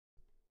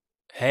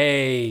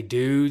Hey,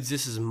 dudes,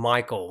 this is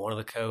Michael, one of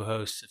the co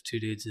hosts of Two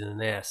Dudes in a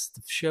Nest,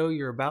 the show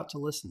you're about to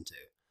listen to.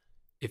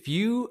 If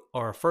you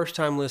are a first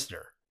time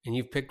listener and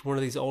you've picked one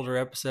of these older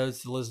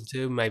episodes to listen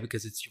to, maybe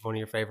because it's one of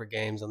your favorite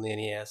games on the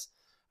NES,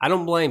 I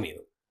don't blame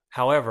you.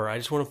 However, I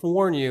just want to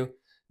warn you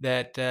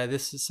that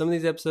some of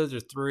these episodes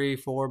are 3,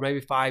 4, maybe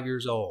 5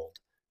 years old.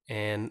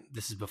 And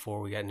this is before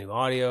we got new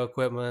audio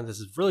equipment. This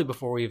is really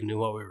before we even knew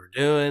what we were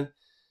doing.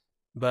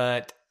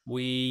 But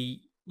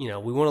we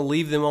want to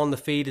leave them on the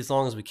feed as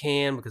long as we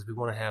can because we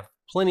want to have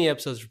plenty of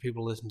episodes for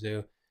people to listen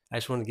to. I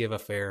just want to give a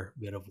fair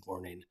bit of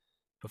warning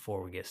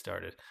before we get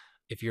started.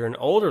 If you're an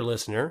older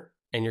listener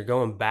and you're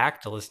going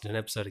back to listen to an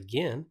episode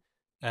again,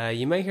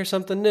 you may hear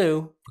something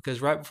new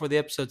because right before the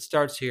episode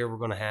starts here, we're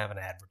going to have an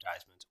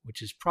advertisement,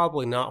 which is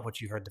probably not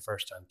what you heard the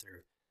first time through.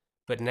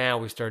 But now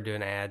we started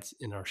doing ads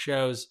in our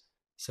shows,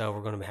 so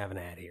we're going to have an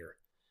ad here.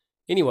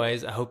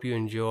 Anyways, I hope you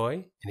enjoy.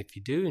 And if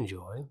you do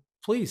enjoy,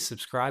 please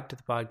subscribe to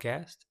the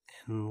podcast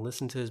and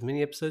listen to as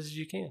many episodes as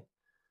you can.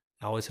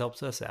 It always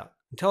helps us out.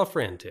 And tell a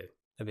friend too.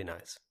 That'd be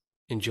nice.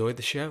 Enjoy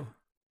the show.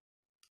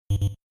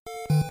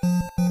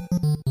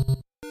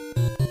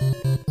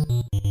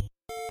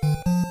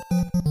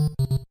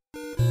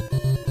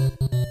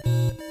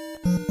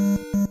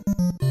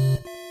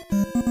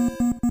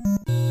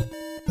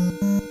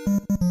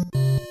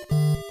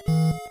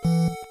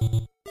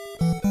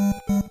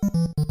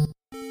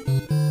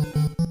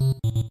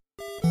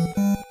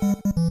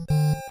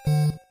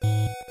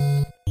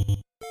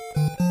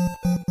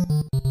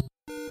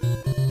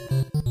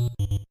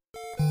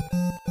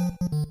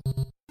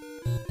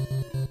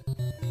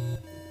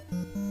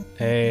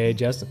 Hey,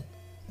 Justin.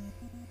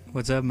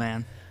 What's up,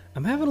 man?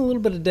 I'm having a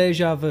little bit of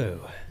deja vu.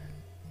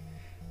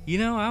 You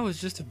know, I was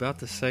just about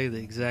to say the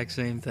exact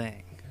same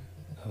thing.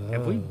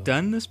 Have we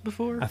done this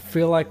before? I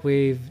feel like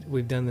we've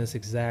had this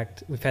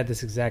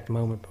exact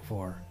moment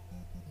before.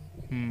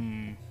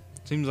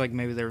 Seems like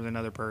maybe there was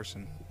another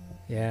person.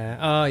 Yeah.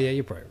 Oh, yeah,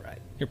 you're probably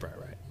right.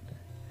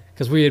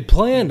 Because we had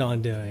planned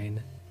on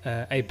doing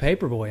a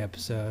Paperboy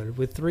episode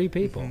with 3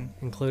 people,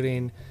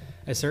 including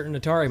a certain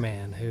Atari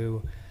man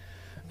who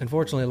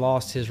unfortunately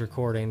lost his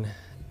recording,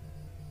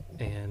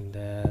 and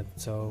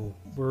so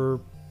we're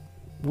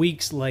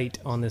weeks late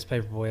on this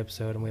Paperboy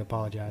episode, and we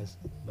apologize.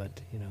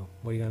 But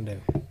what are you gonna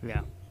do?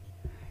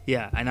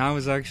 Yeah. And I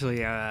was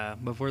actually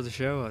before the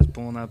show, I was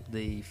pulling up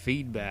the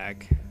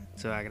feedback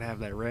so I could have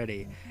that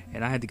ready,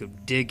 and I had to go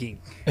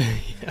digging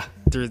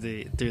through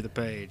the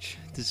page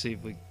to see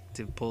if we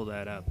to pull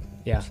that up.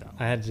 Yeah, so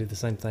I had to do the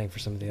same thing for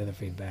some of the other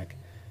feedback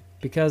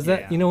because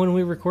when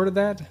we recorded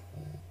that.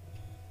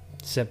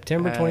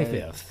 September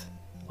 25th.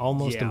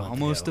 Almost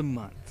a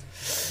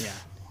month.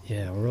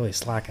 Yeah, we're really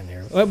slacking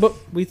here. But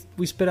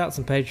we spit out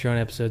some Patreon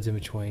episodes in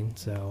between,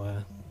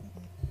 so...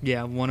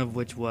 one of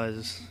which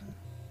was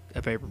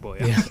a Paperboy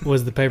episode. Yeah,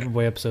 was the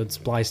Paperboy episode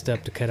spliced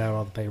up to cut out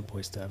all the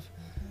Paperboy stuff.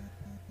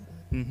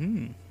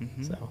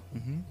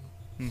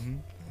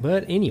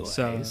 But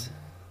anyways...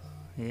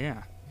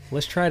 yeah.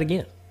 Let's try it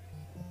again.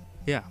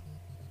 Yeah.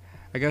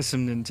 I got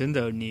some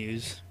Nintendo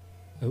news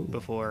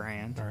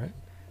beforehand. All right.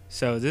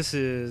 So this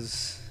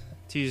is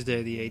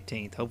Tuesday the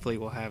 18th. Hopefully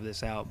we'll have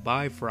this out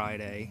by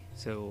Friday.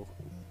 So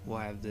we'll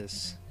have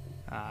this.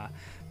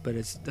 But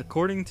it's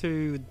according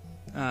to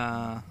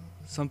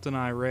something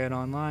I read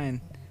online,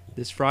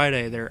 this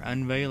Friday they're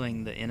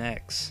unveiling the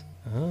NX.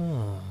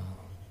 Oh.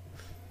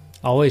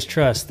 Always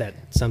trust that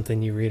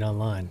something you read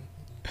online.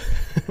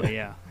 Well,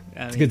 yeah.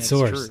 It's a good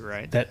source. True,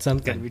 right? That's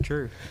something. It's got to be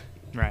true.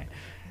 Right.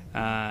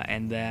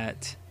 And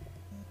that...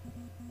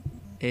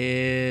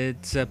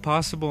 It's a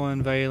possible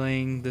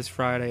unveiling this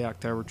Friday,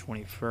 October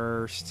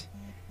 21st,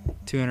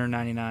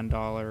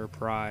 $299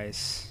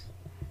 price,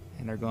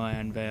 and they're going to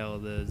unveil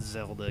the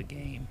Zelda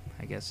game,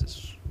 I guess,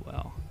 as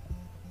well.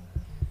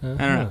 I don't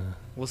know.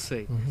 We'll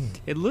see.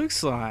 It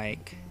looks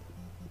like...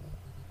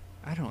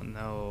 I don't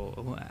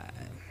know.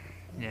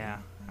 Yeah,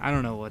 I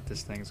don't know what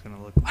this thing's going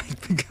to look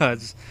like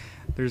because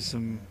there's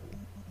some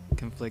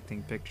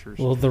conflicting pictures.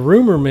 Well, the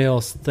rumor mill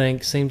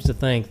seems to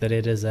think that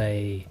it is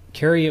a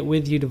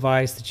carry-it-with-you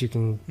device that you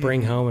can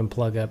bring home and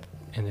plug up,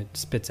 and it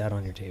spits out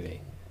on your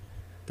TV.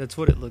 That's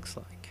what it looks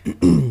like.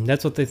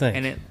 That's what they think.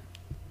 And it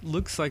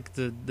looks like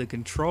the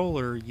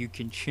controller you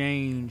can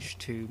change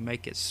to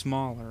make it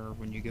smaller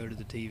when you go to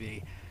the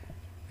TV.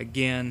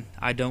 Again,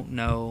 I don't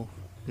know.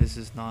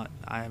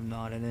 I am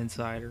not an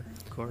insider,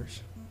 of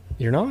course.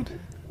 You're not?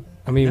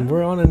 I mean,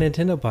 We're on a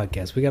Nintendo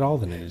podcast. We got all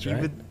the news,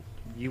 right?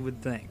 You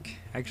would think.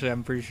 Actually,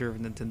 I'm pretty sure if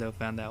Nintendo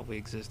found out we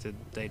existed,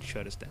 they'd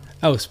shut us down.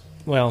 Oh,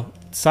 well,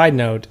 side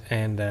note,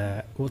 and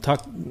we'll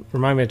talk.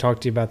 Remind me to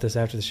talk to you about this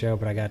after the show.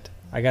 But I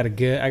got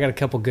a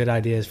couple good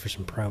ideas for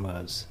some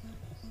promos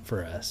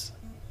for us.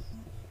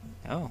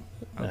 Oh,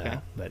 okay.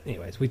 But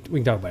anyways, we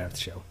can talk about it after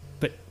the show.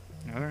 But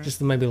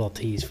just maybe a little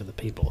tease for the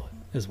people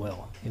as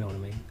well. You know what I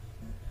mean?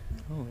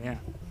 Oh yeah.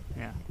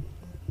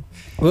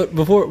 Well,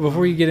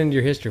 before you get into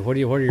your history, what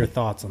are your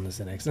thoughts on this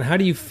NX, and how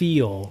do you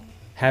feel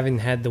having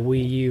had the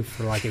Wii U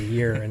for like a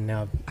year and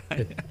now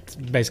it's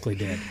basically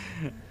dead?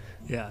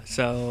 Yeah,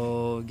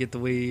 so get the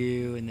Wii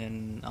U, and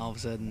then all of a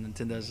sudden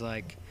Nintendo's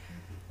like,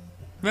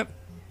 yep,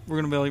 we're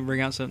going to be able to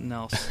bring out something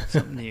else,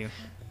 something new.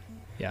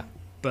 Yeah.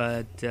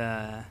 But,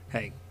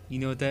 hey, you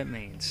know what that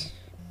means.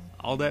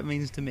 All that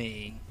means to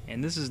me,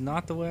 and this is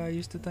not the way I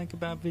used to think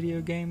about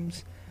video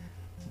games,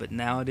 but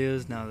now it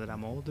is, now that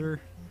I'm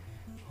older.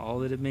 All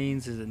that it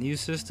means is a new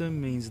system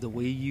means the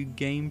Wii U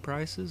game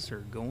prices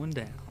are going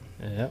down.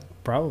 Yep,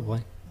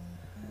 probably.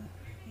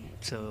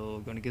 So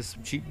we're going to get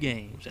some cheap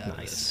games out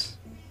Nice.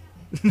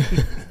 of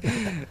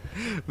this.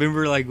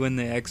 Remember like when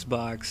the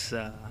Xbox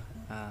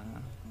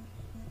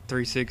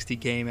 360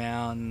 came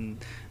out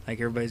and like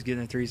everybody's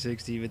getting a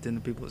 360, but then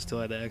the people that still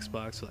had the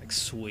Xbox were like,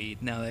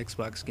 sweet. Now the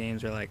Xbox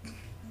games are like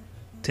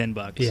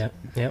 $10. Yeah,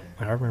 yep,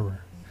 I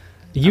remember.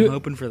 I'm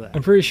hoping for that.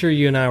 I'm pretty sure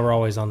you and I were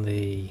always on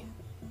a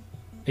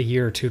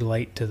year or two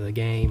late to the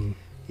game,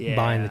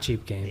 buying the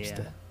cheap games.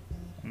 Yeah.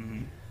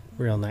 Mm-hmm.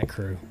 We're on that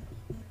crew.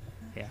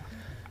 Yeah.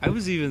 I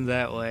was even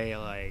that way,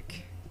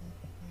 like,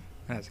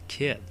 when I was a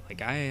kid.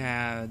 Like, I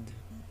had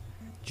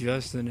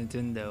just the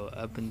Nintendo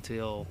up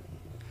until...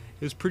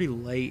 It was pretty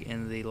late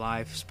in the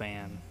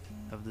lifespan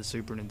of the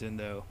Super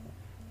Nintendo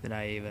that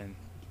I even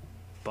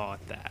bought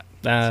that.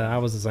 I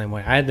was the same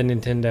way. I had the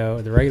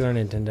regular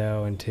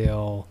Nintendo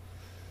until...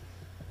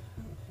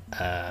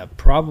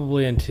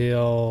 probably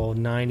until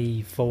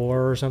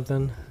 94 or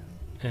something,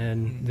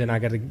 and then I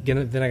got a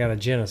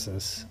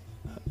Genesis.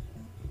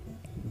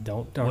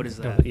 Don't. What is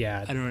that?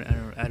 Yeah, I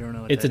don't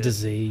know. What it's a that is.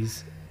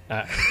 disease.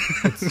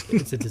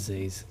 It's a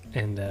disease,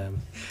 and then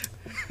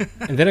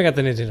I got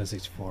the Nintendo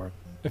 64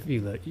 a couple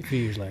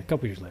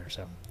years later.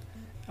 So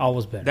all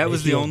was better. That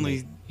was the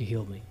only. He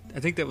healed me. I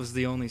think that was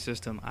the only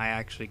system I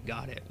actually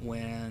got it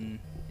when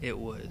it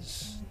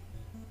was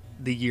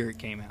the year it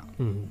came out.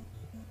 Mm-hmm.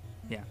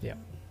 Yeah. Yeah.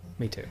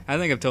 Me too. I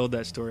think I've told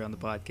that story on the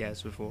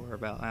podcast before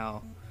about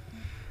how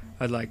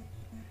it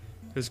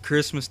was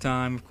Christmas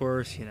time, of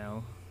course, you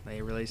know,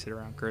 they released it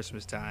around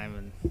Christmas time,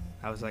 and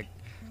I was like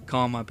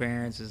calling my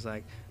parents, it's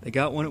like, they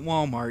got one at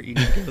Walmart, you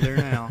need to go there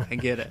now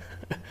and get it.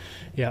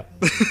 Yep.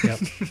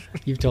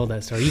 You've told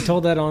that story. You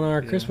told that on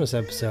our Christmas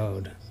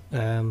episode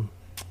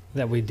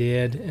that we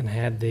did and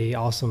had the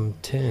awesome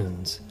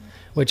tunes,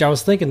 which I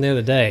was thinking the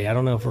other day, I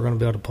don't know if we're going to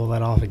be able to pull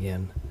that off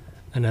again.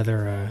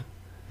 Another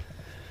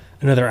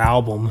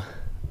album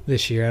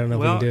this year. I don't know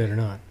if we can do it or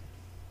not.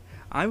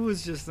 I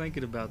was just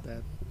thinking about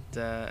that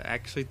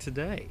actually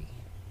today.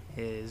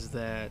 Is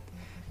that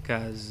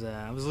because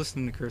I was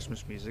listening to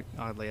Christmas music,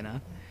 oddly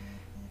enough,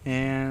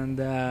 and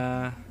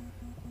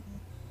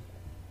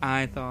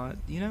I thought,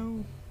 you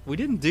know, we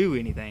didn't do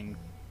anything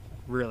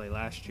really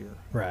last year.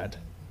 Right.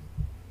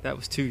 That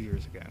was 2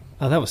 years ago.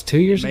 Oh, that was 2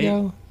 years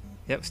ago?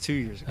 That was 2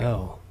 years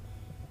ago.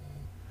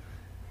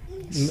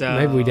 Oh. So,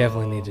 maybe we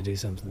definitely need to do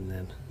something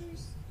then.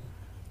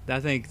 I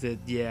think that,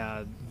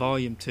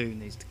 Volume 2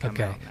 needs to come out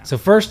now. So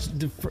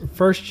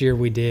first year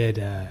we did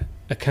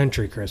a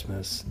country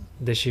Christmas.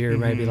 This year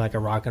maybe like a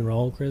rock and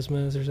roll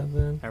Christmas or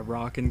something. A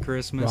rockin'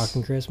 Christmas.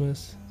 Rockin'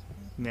 Christmas.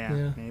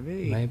 Yeah,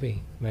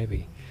 maybe.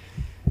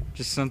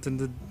 Just something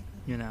to,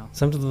 you know.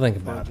 Something to think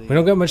about. We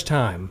don't got much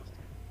time.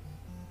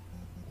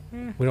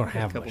 We don't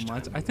have a couple much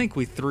months. time. I think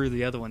we threw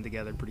the other one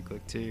together pretty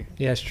quick too.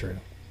 Yeah, that's true.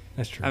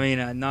 That's true. I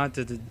mean, not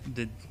that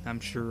I'm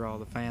sure all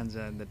the fans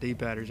and the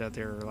D-padders out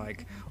there are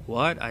like,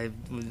 what? I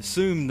would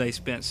assume they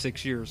spent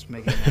 6 years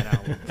making that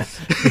album.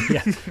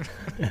 Yeah.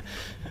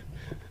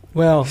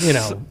 Well, you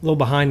know, a little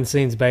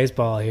behind-the-scenes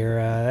baseball here.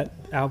 That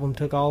album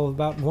took all of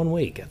about 1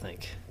 week, I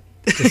think,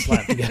 to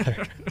slap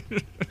together.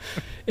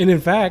 And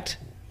in fact,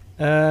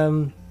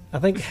 I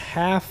think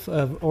half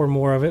of or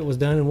more of it was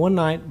done in one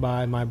night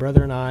by my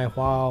brother and I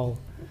while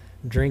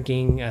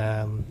drinking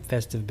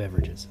festive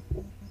beverages.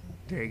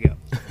 There you go.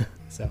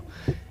 So,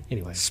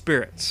 anyway.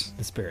 Spirits.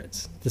 The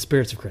spirits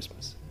of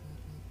Christmas.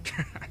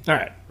 All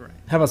right.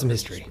 How about some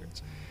history?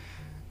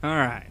 All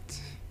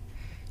right.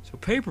 So,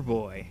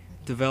 Paperboy,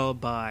 developed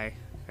by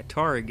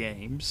Atari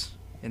Games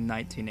in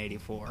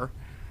 1984,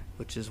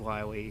 which is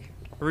why we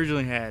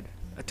originally had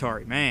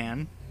Atari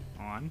Man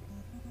on,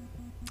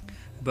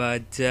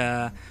 but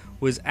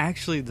was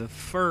actually the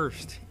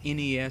first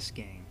NES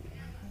game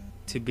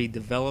to be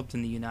developed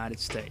in the United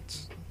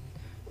States.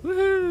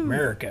 Woohoo!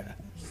 America.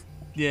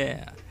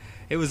 Yeah.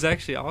 It was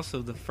actually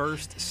also the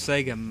first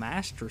Sega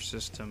Master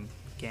System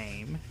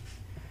game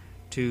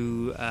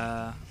to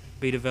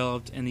be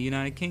developed in the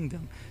United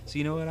Kingdom. So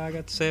you know what I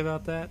got to say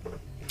about that?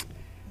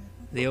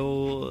 The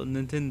old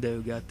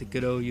Nintendo got the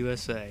good old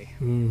USA.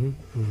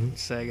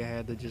 Sega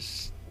had to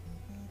just,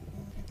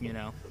 you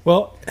know.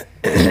 Well,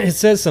 it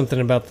says something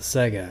about the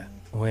Sega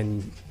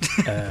when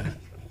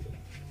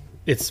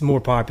it's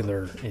more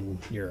popular in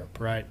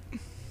Europe, right?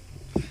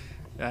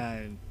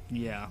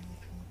 Yeah.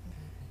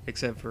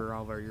 Except for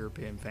all of our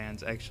European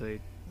fans,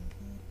 actually.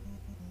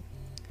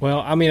 Well,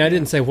 I mean, I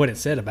didn't say what it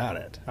said about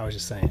it. I was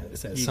just saying it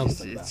says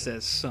something. It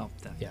says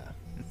something. Yeah.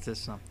 It says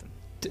something.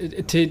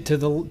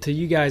 To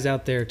you guys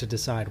out there to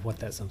decide what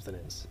that something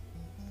is.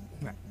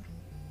 Right.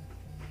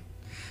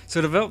 So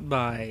developed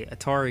by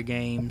Atari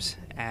Games,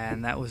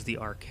 and that was the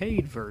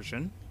arcade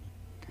version.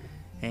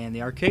 And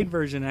the arcade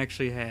version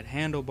actually had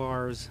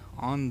handlebars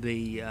on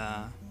the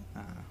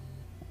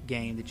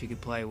game that you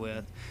could play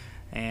with.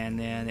 And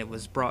then it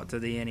was brought to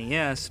the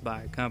NES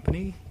by a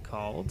company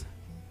called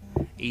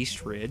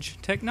East Ridge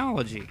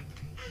Technology.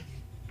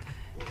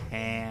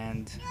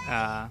 And,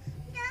 what?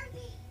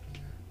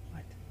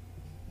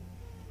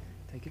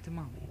 Take it to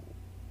mommy.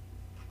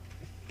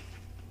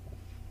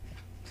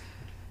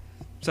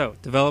 So,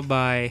 developed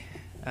by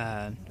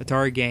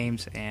Atari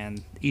Games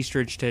and East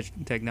Ridge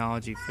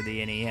Technology for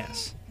the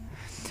NES.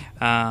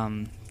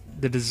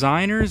 The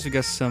designers, we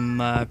got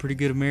some pretty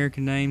good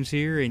American names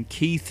here, and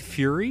Keith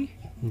Fury.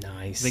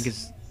 Nice.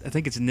 I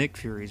think it's Nick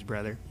Fury's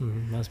brother.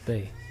 Must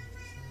be.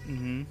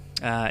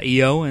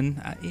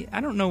 Eoin.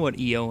 I don't know what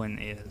Eoin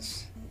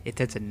is. If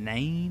that's a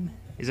name,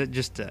 is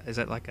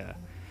that like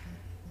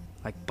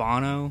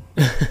Bono?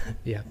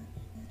 Yeah.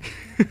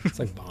 It's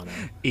like Bono.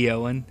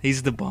 Eoin.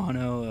 He's the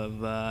Bono of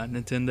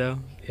Nintendo.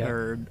 Yep.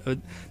 Or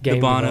Game the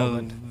Bono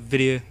development.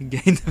 video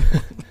game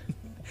development.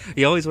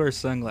 He always wears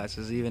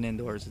sunglasses, even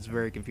indoors. It's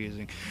very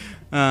confusing.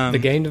 The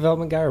game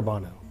development guy or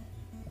Bono?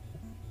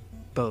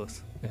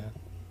 Both. Yeah.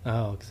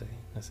 Oh,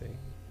 I see.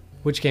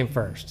 Which came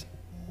first?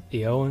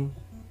 Eoin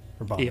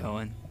or Bono?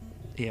 Eoin.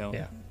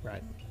 Yeah,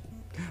 right.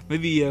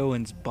 Maybe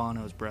Eoin's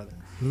Bono's brother.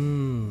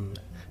 And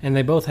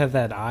they both have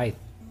that eye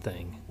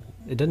thing.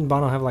 Doesn't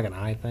Bono have like an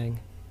eye thing?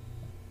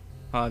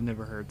 Oh, I've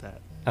never heard that.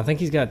 I think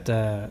he's got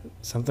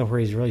something where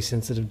he's really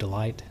sensitive to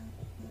light.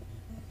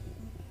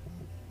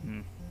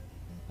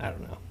 I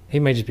don't know. He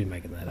may just be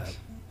making that up.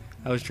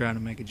 I was trying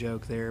to make a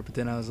joke there, but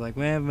then I was like,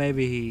 well,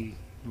 maybe he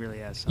really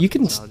has something. You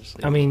can, so I'll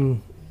just I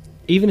mean,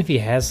 even if he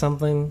has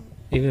something,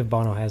 even if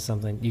Bono has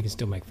something, you can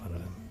still make fun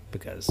of him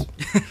because,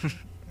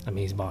 I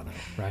mean, he's Bono,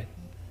 right?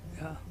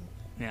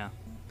 Yeah.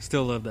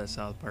 Still love that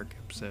South Park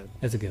episode.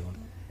 That's a good one.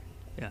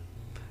 Yeah.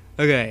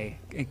 Okay,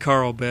 and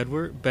Carl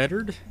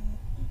Bedard,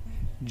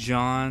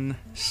 John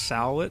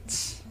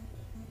Sowitz,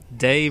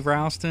 Dave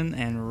Rouston,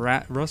 and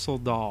Russell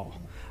Dahl.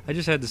 I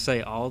just had to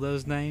say all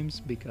those names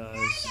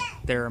because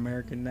they're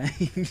American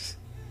names.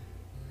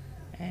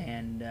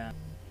 And,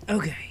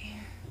 okay.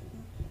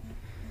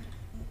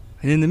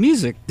 And then the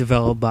music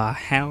developed by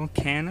Hal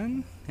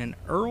Cannon and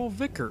Earl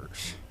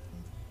Vickers.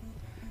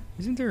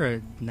 Isn't there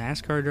a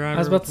NASCAR driver? I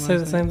was about to say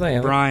the same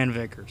thing. Brian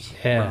Vickers.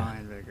 Yeah.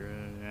 Brian Vickers.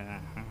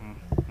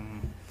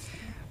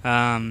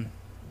 Yeah.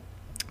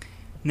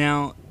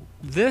 Now,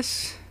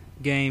 this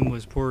game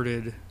was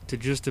ported to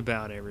just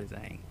about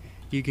everything.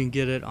 You can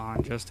get it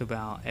on just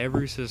about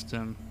every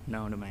system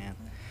known to man,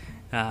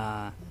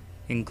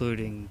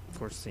 including, of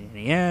course, the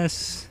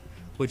NES,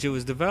 which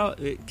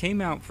it came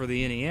out for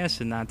the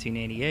NES in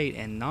 1988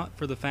 and not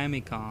for the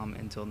Famicom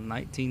until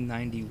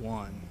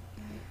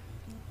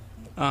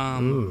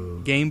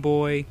 1991. Game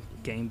Boy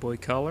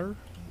Color,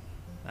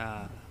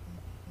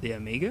 the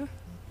Amiga.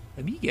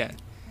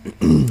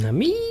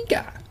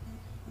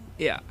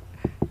 Yeah.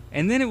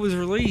 And then it was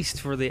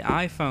released for the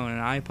iPhone and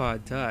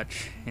iPod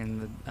Touch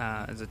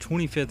as a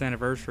 25th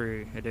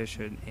anniversary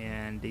edition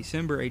in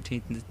December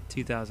 18th,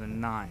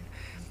 2009.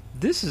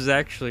 This is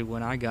actually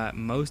when I got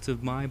most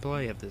of my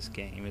play of this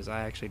game, as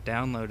I actually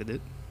downloaded it,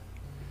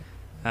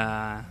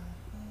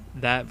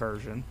 that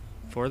version,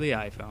 for the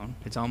iPhone.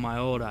 It's on my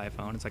old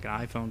iPhone. It's like an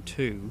iPhone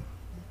 2.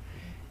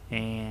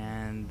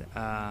 And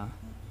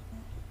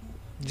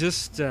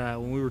just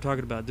when we were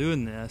talking about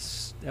doing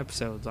this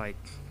episode like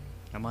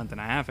a month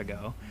and a half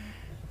ago,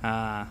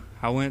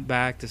 I went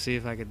back to see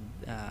if I could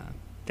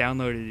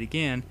download it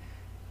again.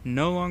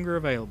 No longer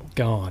available.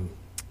 Gone.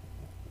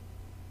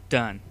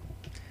 Done.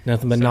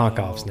 Nothing but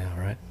knockoffs now,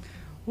 right?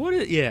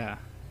 Yeah.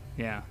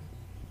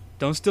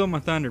 Don't steal my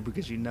thunder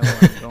because you know where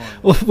I'm going.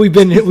 Well, we've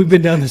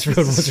been down this road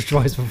once or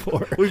twice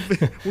before.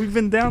 we've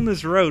been down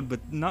this road, but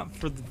not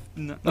for the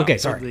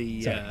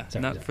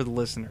not for the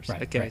listeners.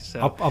 Right, okay, right.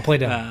 so I'll play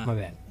down. My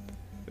bad.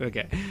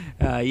 Okay,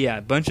 yeah,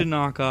 a bunch of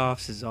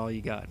knockoffs is all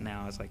you got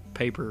now. It's like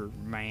Paper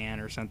Man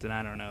or something.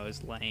 I don't know.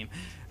 It's lame.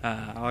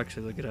 I'll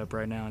actually look it up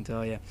right now and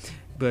tell you.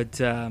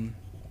 But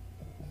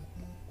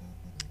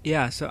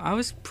yeah, so I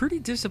was pretty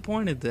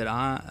disappointed that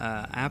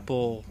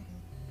Apple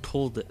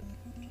pulled it.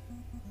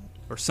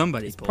 Or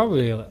somebody it's pulled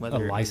probably it. a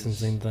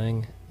licensing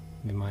thing,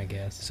 be my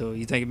guess. So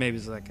you think maybe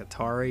it's like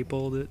Atari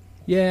pulled it?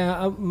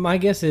 Yeah, my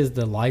guess is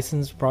the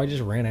license probably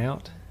just ran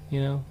out,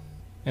 and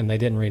they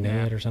didn't renew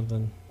it or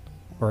something,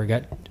 or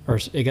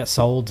it got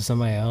sold to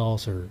somebody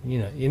else, or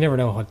you never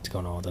know what's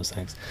going on with those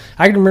things.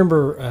 I can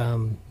remember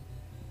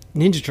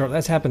Ninja Turtles.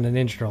 That's happened to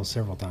Ninja Turtles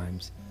several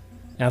times,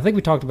 and I think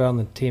we talked about it on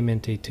the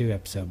TMNT 2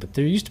 episode. But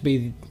there used to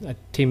be a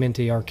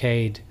TMNT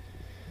arcade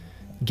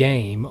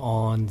game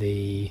or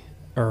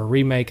a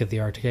remake of the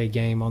arcade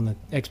game on the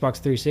Xbox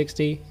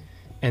 360,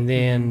 and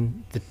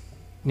then the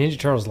Ninja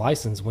Turtles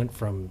license went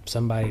from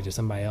somebody to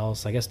somebody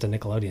else. I guess to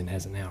Nickelodeon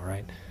has it now,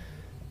 right?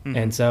 Mm-hmm.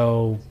 And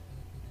so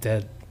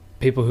the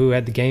people who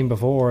had the game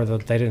before, they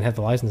didn't have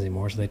the license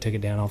anymore, so they took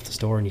it down off the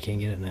store and you can't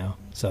get it now.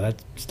 So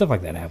that stuff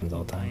like that happens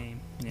all the time. Lame.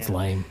 Yeah. It's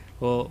lame.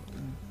 Well,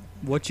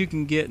 what you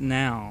can get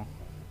now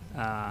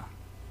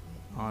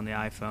on the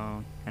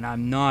iPhone, and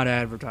I'm not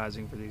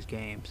advertising for these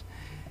games,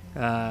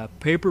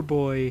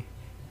 Paperboy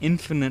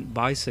Infinite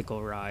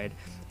Bicycle Ride,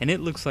 and it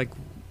looks like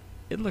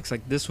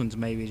this one's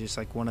maybe just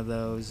like one of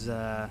those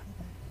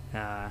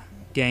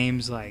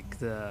games, like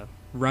the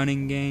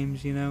running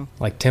games, you know,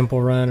 like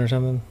Temple Run or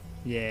something.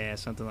 Yeah,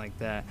 something like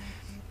that.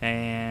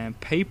 And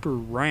Paper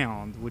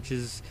Round, which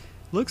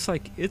looks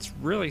like it's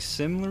really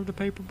similar to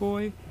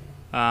Paperboy,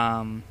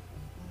 but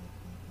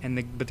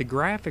the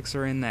graphics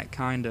are in that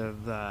kind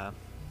of the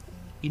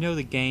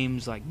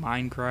games like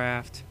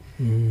Minecraft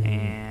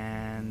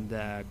and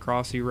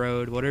Crossy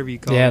Road, whatever you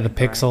call it. Yeah, the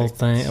pixel graphics.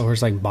 thing, or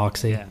it's like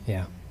boxy.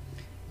 Yeah.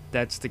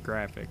 That's the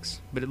graphics,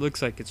 but it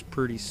looks like it's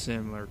pretty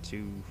similar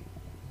to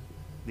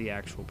the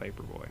actual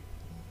Paperboy.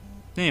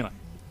 Anyway.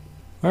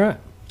 All right.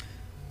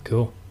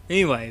 Cool.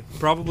 Anyway,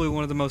 probably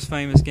one of the most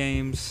famous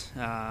games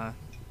that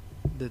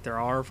there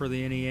are for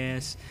the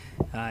NES.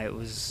 It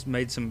was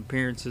made some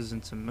appearances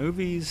in some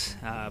movies.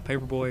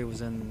 Paperboy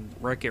was in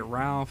Wreck-It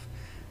Ralph.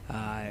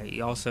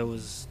 He also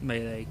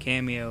made a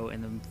cameo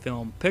in the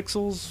film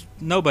Pixels.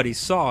 Nobody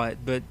saw it,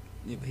 but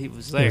he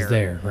was there. He was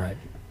there, right.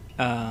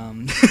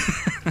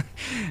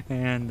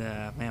 And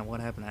man, what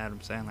happened to Adam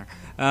Sandler?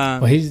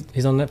 Well,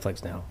 he's on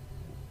Netflix now.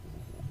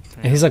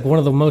 And he's like one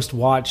of the most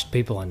watched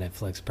people on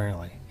Netflix,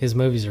 apparently. His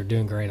movies are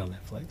doing great on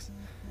Netflix.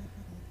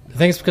 I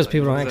think it's because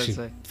people don't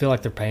actually feel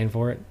like they're paying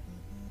for it.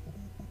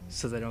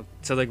 So they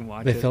can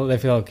watch it. They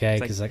feel okay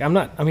because like I'm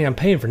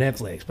paying for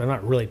Netflix, but I'm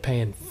not really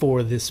paying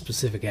for this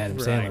specific Adam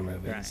Sandler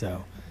movie. Right.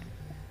 So,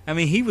 I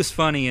mean, he was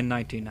funny in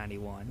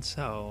 1991,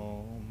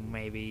 so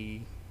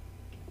maybe.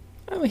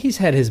 I mean, he's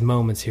had his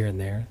moments here and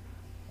there.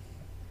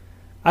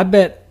 I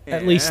bet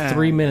at least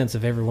 3 minutes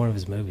of every one of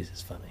his movies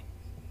is funny.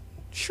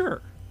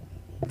 Sure.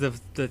 The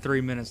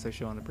 3 minutes they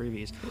show on the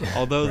previews.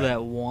 Although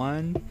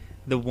right.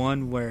 the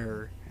one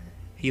where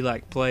he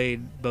like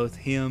played both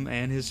him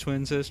and his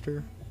twin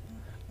sister.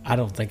 I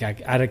don't think I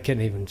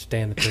couldn't even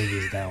stand the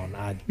previews of that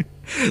one.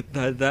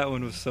 That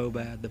one was so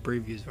bad. The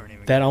previews weren't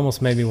even. That good.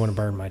 Almost made me want to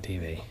burn my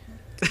TV.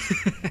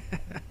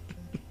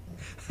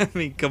 I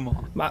mean, come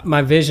on.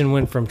 My vision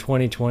went from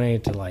 2020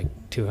 to like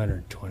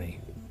 220,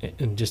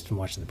 and just from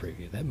watching the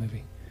preview of that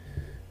movie.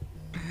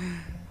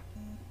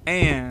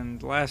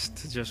 And last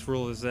to just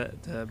rule is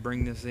that to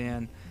bring this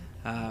in,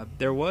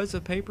 there was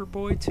a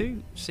Paperboy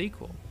 2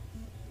 sequel.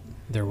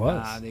 There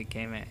was. That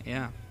came in,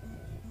 yeah.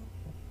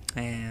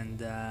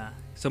 And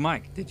so,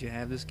 Mike, did you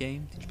have this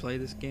game? Did you play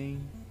this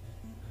game?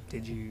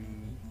 Did you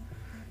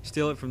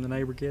steal it from the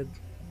neighbor kid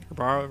or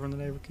borrow it from the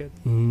neighbor kid?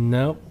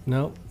 Nope.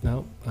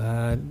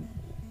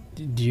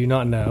 Do you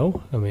not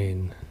know? I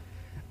mean,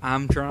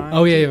 I'm trying.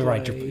 Oh yeah, to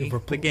right. We're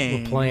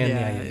playing. We're playing.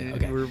 Yeah.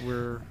 Okay.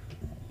 We're.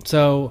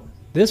 So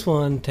this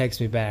one takes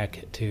me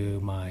back to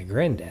my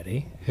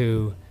granddaddy,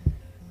 who.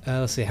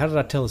 Let's see. How did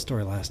I tell the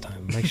story last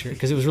time? Make sure,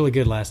 because it was really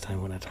good last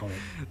time when I told it.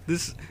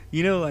 This,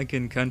 like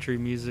in country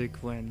music,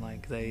 when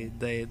like they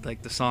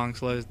like the song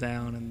slows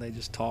down and they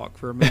just talk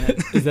for a minute.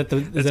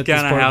 That's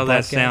kind of how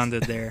that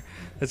sounded there.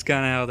 That's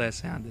kind of how that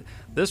sounded.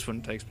 This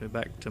one takes me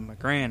back to my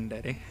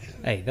granddaddy.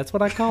 Hey, that's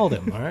what I called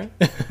him. All right.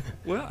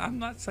 Well, I'm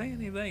not saying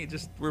anything. It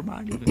just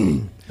reminded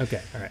me.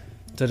 Okay. All right.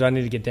 So do I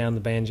need to get down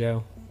the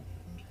banjo?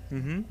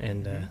 Mm-hmm.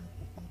 And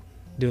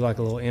do like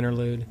a little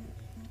interlude?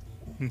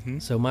 Mm-hmm.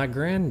 So my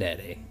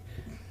granddaddy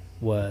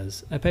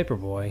was a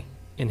paperboy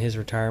in his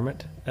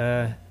retirement.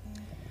 When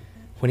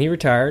he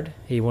retired,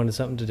 he wanted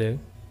something to do.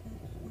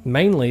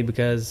 Mainly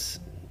because,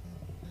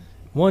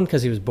 one,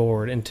 because he was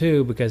bored, and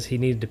two, because he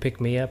needed to pick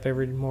me up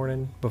every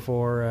morning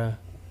before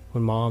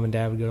when Mom and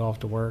Dad would go off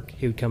to work.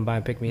 He would come by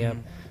and pick me up.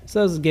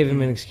 So this gave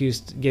him an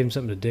excuse, gave him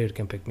something to do to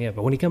come pick me up.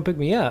 But when he come pick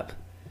me up,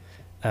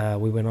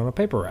 we went on a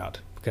paper route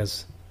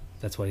because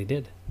that's what he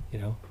did,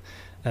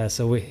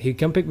 So he'd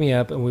come pick me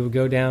up, and we would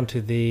go down to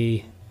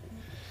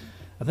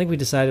I think we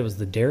decided it was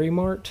the Dairy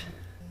Mart.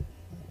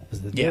 Was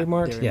it the Dairy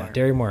Mart?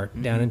 Dairy Mart,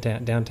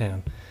 mm-hmm.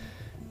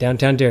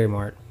 Downtown Dairy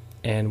Mart.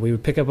 And we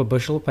would pick up a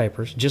bushel of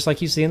papers, just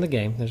like you see in the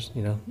game. There's,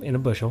 in a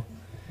bushel.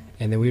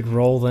 And then we'd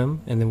roll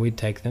them, and then we'd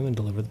take them and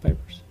deliver the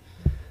papers.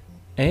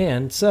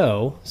 And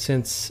so,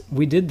 since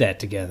we did that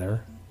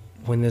together,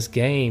 when this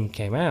game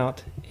came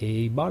out,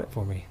 he bought it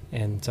for me.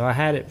 And so I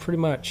had it pretty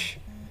much...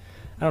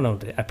 I don't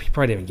know. I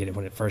probably didn't get it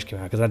when it first came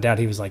out because I doubt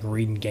he was like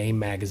reading game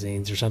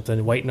magazines or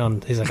something, waiting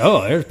on. He's like,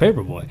 "Oh, there's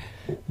Paperboy,"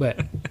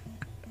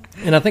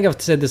 and I think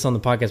I've said this on the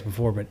podcast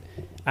before, but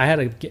I had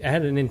a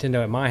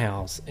Nintendo at my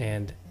house,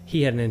 and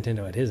he had a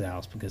Nintendo at his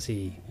house because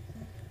he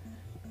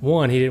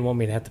didn't want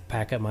me to have to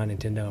pack up my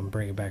Nintendo and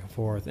bring it back and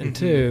forth, and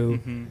two,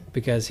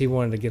 because he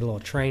wanted to get a little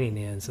training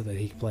in so that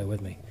he could play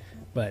with me.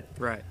 But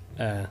right,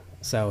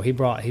 so he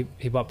bought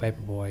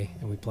Paperboy,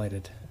 and we played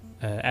it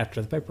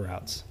after the paper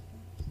routes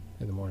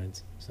in the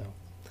mornings. So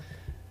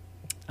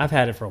I've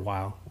had it for a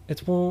while.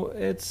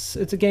 It's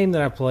a game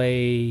that I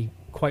play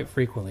quite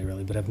frequently,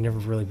 really, but I've never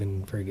really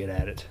been very good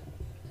at it.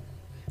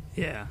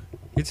 Yeah,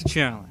 it's a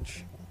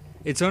challenge.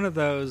 It's one of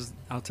those.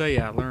 I'll tell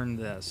you, I learned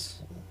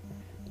this,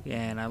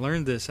 and I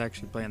learned this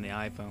actually playing the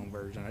iPhone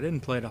version. I didn't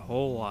play it a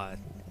whole lot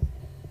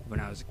when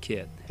I was a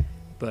kid,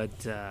 but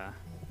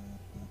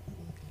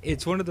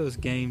it's one of those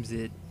games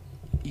that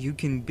you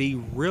can be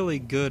really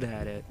good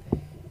at it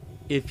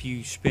if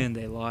you spend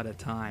a lot of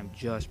time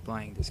just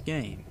playing this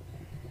game.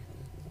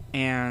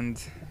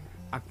 And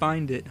I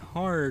find it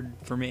hard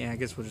for me. I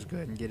guess we'll just go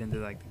ahead and get into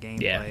like the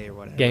gameplay or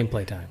whatever.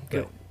 Gameplay time.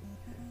 Go.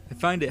 I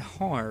find it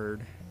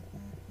hard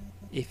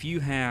if you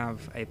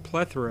have a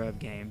plethora of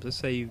games. Let's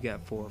say you've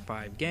got 4 or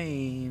 5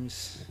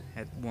 games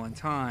at one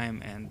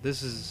time, and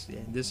this is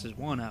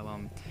one of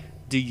them.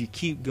 Do you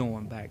keep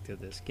going back to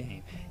this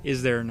game?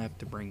 Is there enough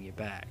to bring you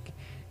back?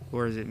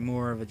 Or is it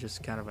more of a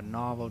just kind of a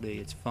novelty?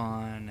 It's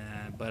fun,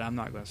 but I'm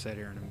not going to sit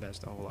here and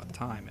invest a whole lot of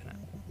time in it.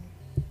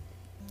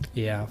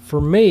 Yeah,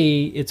 for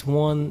me, it's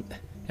one,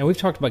 and we've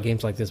talked about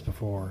games like this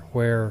before,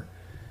 where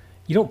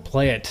you don't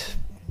play it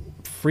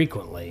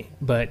frequently,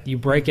 but you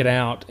break it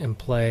out and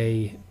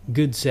play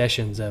good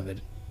sessions of it,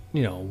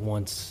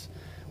 once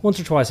or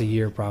twice a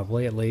year,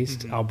 probably, at least.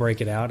 Mm-hmm. I'll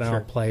break it out and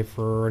I'll play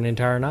for an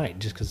entire night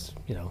just because,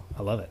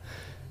 I love it.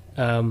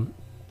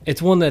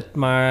 It's one that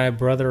my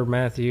brother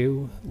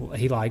Matthew,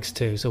 he likes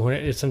too.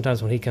 So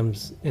sometimes when he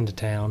comes into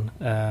town,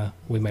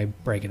 we may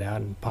break it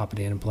out and pop it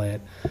in and play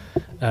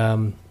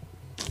it.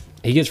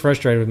 He gets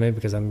frustrated with me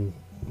because I'm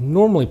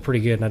normally pretty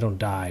good and I don't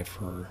die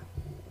for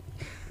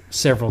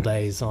several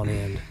days on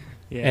end.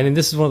 Yeah. And then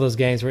this is one of those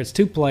games where it's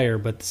 2-player,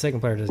 but the second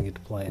player doesn't get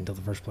to play until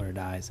the first player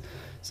dies.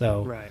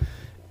 So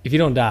if you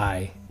don't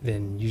die,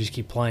 then you just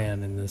keep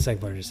playing and the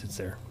second player just sits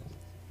there.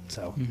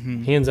 So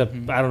he ends up,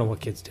 I don't know what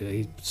kids do.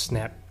 He's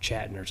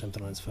Snapchatting or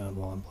something on his phone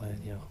while I'm playing,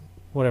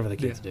 whatever the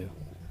kids do.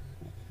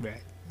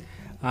 Right.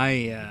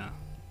 I,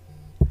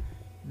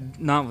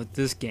 not with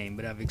this game,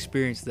 but I've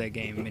experienced that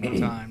game many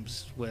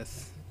times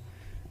with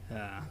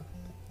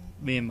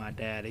me and my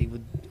dad.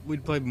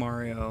 We'd play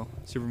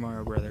Super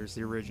Mario Brothers,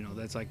 the original.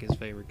 That's like his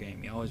favorite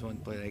game. He always wanted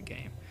to play that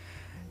game.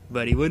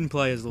 But he wouldn't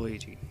play as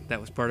Luigi. That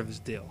was part of his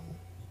deal.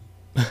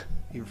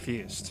 He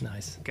refused.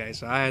 Nice. Okay,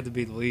 so I had to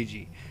be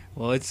Luigi.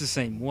 Well, it's the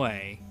same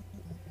way.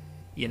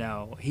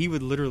 He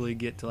would literally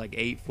get to like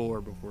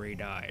 8-4 before he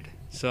died.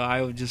 So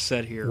I would just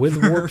sit here.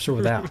 With warps or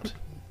without?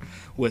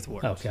 With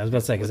warps. Okay, I was about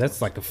to say, because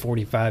that's like a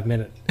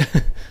 45-minute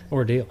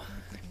ordeal.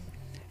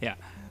 Yeah.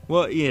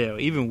 Well,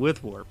 even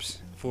with warps,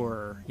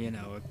 for,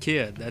 a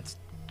kid, that's,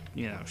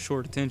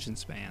 short attention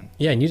span.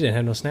 Yeah, and you didn't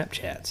have no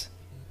Snapchats.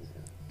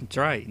 That's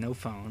right. No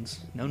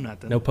phones. No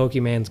nothing. No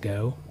Pokemon's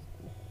Go.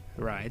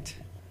 Right.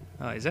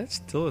 Is that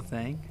still a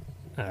thing?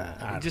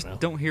 I just don't know.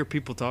 Don't hear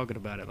people talking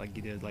about it like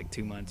you did like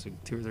 2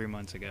 or 3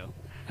 months ago.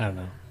 I don't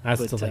know. I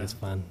still think it's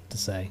fun to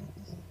say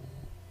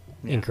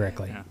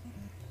incorrectly. Yeah.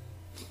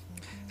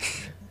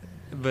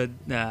 But,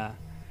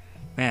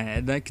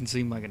 man, that can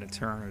seem like an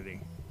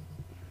eternity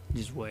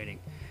just waiting.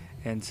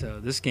 And so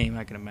this game,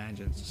 I can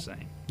imagine it's the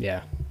same.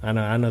 Yeah, I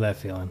know that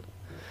feeling.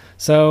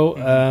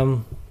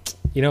 So,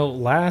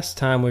 last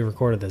time we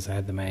recorded this, I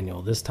had the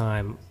manual. This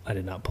time, I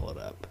did not pull it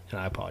up, and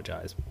I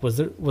apologize. Was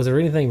there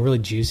anything really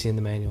juicy in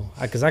the manual?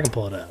 Because I can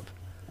pull it up.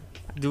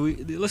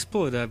 Let's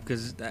pull it up,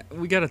 because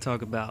we got to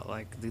talk about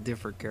like the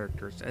different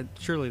characters.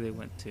 Surely they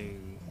went to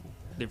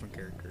different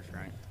characters,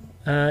 right?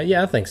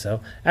 Yeah, I think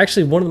so.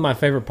 Actually, one of my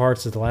favorite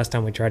parts of the last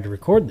time we tried to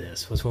record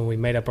this was when we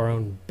made up our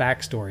own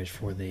backstories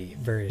for the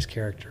various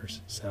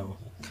characters. So,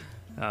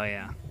 oh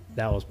yeah,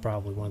 that was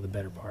probably one of the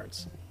better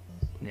parts.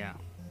 Yeah.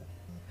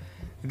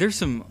 There's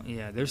some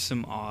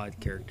odd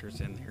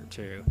characters in there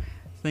too.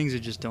 Things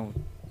that just don't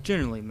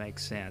generally make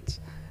sense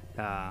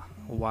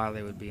why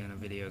they would be in a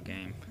video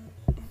game.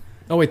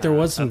 Oh wait, there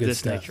was some good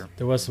stuff. Nature.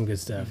 There was some good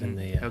stuff in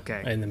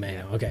the in the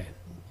manual. Yeah. Okay.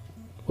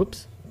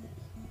 Whoops.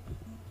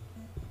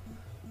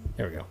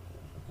 There we go.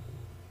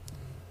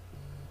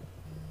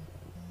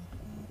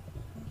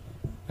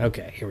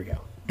 Okay, here we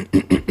go.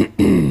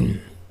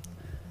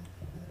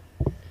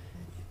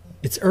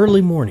 It's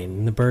early morning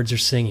and the birds are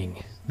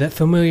singing. That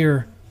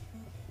familiar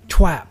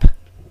twap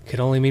could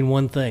only mean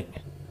one thing.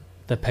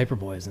 The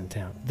paperboy is in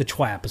town. The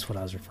twap is what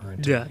I was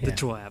referring to. Yeah, the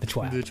twap. The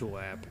twap. The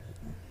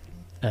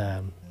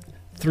twap.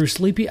 Through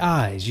sleepy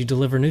eyes, you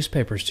deliver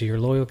newspapers to your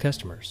loyal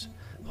customers.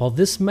 While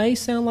this may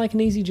sound like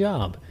an easy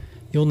job,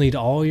 you'll need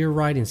all your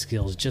writing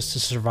skills just to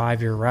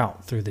survive your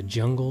route through the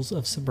jungles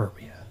of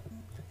suburbia.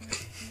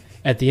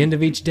 At the end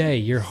of each day,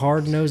 your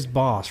hard-nosed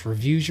boss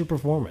reviews your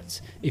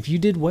performance. If you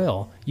did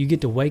well, you get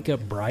to wake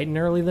up bright and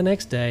early the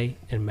next day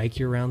and make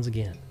your rounds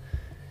again.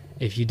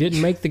 If you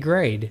didn't make the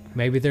grade,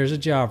 maybe there's a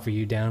job for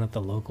you down at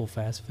the local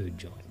fast food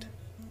joint.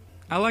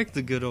 I like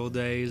the good old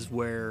days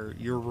where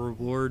your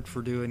reward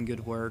for doing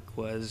good work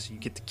was you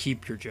get to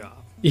keep your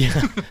job.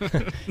 Yeah,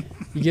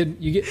 you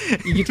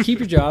get to keep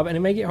your job, and it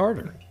may get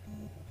harder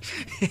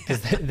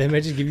because they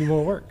may just give you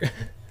more work.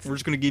 We're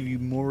just going to give you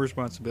more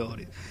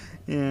responsibilities,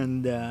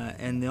 and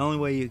the only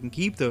way you can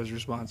keep those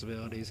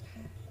responsibilities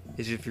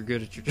is if you're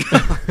good at your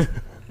job.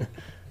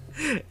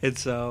 And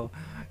so,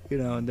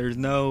 and there's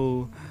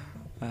no.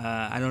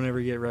 I don't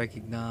ever get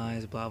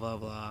recognized, blah, blah,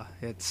 blah.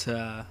 It's,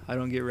 I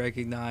don't get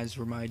recognized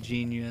for my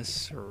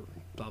genius or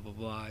blah, blah,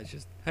 blah. It's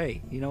just,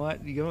 hey, you know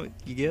what? You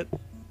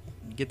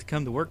get to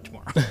come to work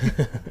tomorrow.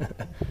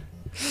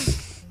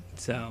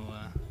 So,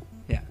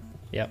 yeah.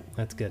 Yep,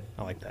 that's good.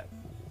 I like that.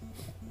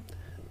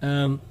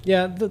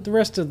 Yeah, the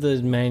rest of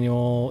the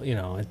manual,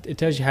 it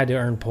tells you how to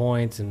earn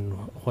points and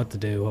what to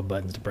do, what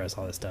buttons to press,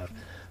 all that stuff.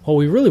 What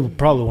we really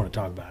probably want to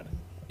talk about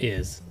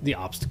is the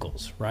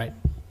obstacles, right?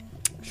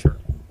 Sure.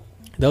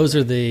 Those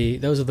are the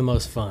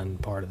most fun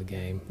part of the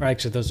game. Or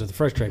actually, those are the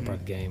frustrating part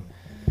of the game.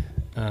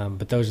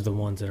 But those are the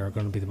ones that are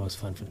going to be the most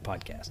fun for the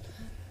podcast.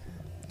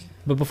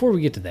 But before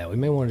we get to that, we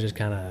may want to just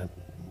kind of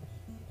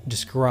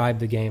describe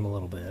the game a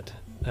little bit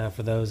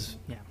for those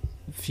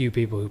few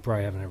people who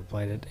probably haven't ever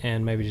played it,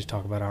 and maybe just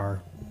talk about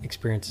our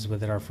experiences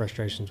with it, our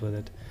frustrations with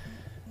it,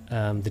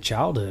 the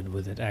childhood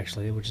with it,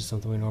 actually, which is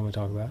something we normally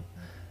talk about.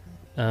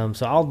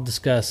 So I'll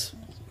discuss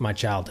my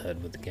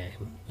childhood with the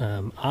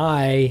game.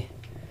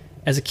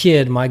 As a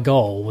kid, my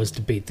goal was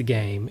to beat the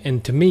game,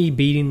 and to me,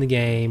 beating the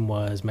game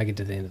was make it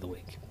to the end of the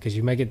week, because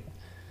you make it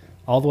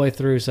all the way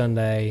through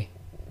Sunday,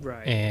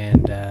 right?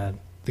 And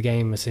the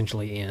game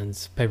essentially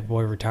ends.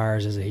 Paperboy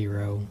retires as a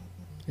hero,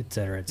 et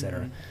cetera, et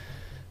cetera. Mm-hmm.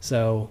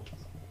 So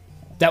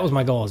that was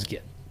my goal as a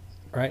kid,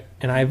 right?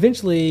 And I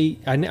eventually,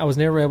 I was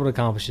never able to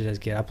accomplish it as a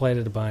kid. I played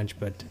it a bunch,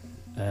 but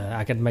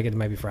I could make it to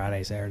maybe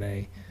Friday,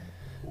 Saturday.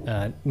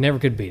 Never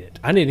could beat it.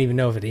 I didn't even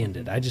know if it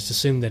ended. I just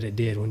assumed that it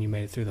did when you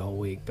made it through the whole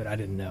week, but I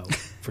didn't know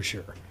for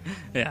sure.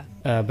 Yeah.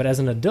 But as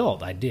an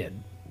adult, I did.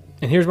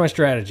 And here's my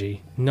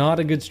strategy. Not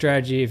a good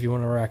strategy if you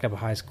want to rack up a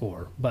high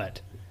score,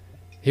 but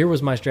here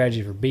was my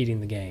strategy for beating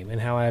the game and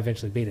how I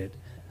eventually beat it.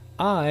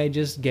 I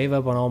just gave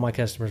up on all my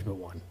customers but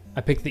one. I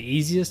picked the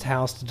easiest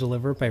house to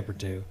deliver a paper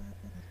to,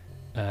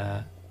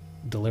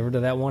 deliver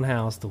to that one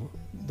house, the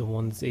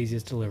one that's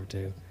easiest to deliver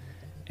to,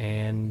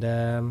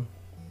 and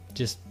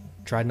just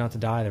tried not to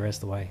die the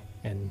rest of the way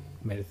and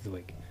made it through the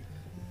week.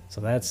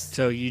 So that's...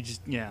 So you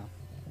just,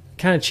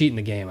 kind of cheating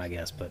the game, I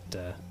guess, but...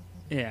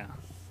 yeah.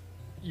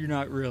 You're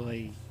not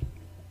really...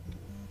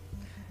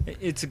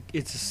 It's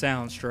a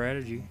sound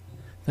strategy.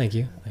 Thank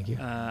you.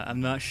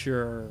 I'm not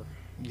sure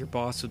your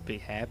boss would be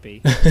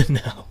happy.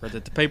 No. Or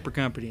that the paper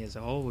company as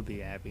a whole would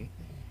be happy.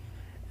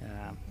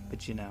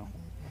 But,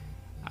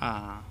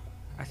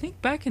 I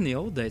think back in the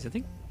old days, I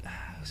think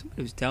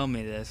somebody was telling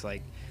me this,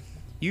 like,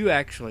 the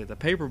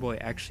Paperboy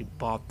actually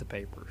bought the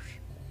papers.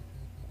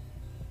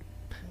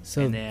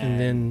 So and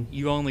then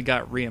you only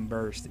got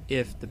reimbursed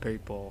if the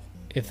people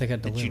if they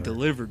got that you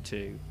delivered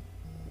to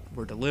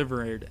were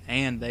delivered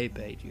and they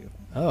paid you.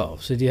 Oh,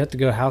 so do you have to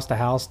go house to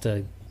house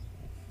to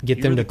get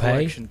You them were to the pay?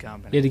 collection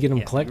company. You had to get them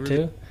to collect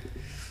too?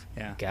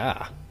 Yeah.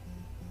 Gah.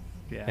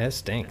 Yeah. That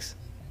stinks.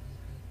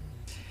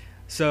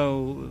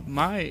 So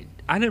I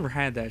never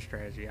had that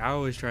strategy. I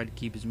always tried to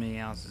keep as many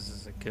ounces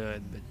as I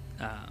could, but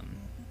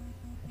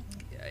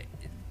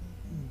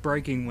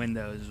breaking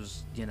windows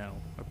was,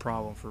 a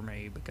problem for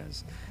me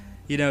because,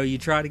 you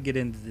try to get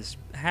into this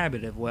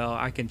habit of, well,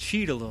 I can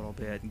cheat a little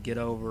bit and get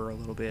over a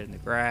little bit in the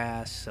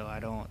grass so I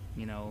don't,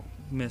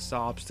 miss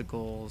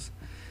obstacles,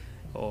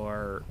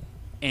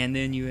 and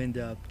then you end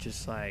up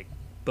just like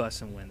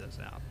busting windows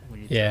out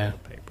when you throw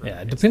the paper.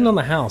 Yeah, depending on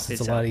the house,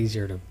 it's a lot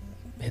easier to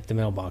hit the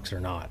mailbox or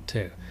not,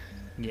 too.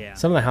 Yeah.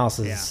 Some of the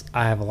houses,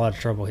 I have a lot of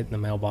trouble hitting the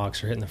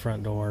mailbox or hitting the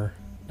front door.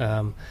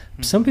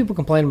 Some people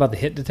complain about the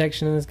hit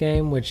detection in this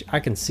game, which I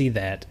can see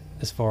that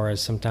as far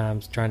as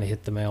sometimes trying to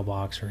hit the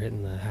mailbox or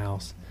hitting the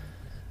house.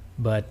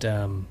 But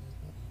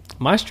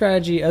my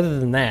strategy, other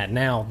than that,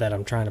 now that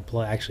I'm trying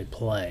to actually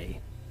play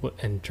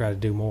and try to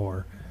do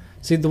more.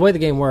 See, the way the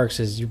game works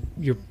is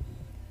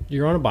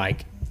you're on a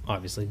bike,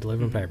 obviously,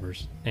 delivering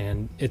papers,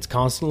 and it's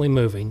constantly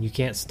moving. You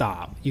can't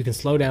stop. You can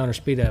slow down or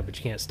speed up, but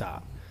you can't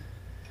stop.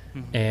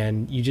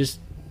 And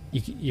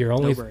you're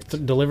only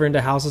delivering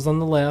to houses on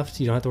the left.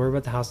 You don't have to worry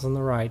about the houses on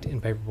the right in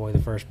Paperboy, the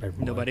first Paperboy.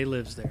 Nobody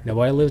lives there.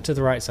 Nobody lives to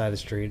the right side of the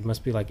street. It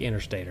must be like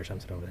interstate or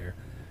something over there.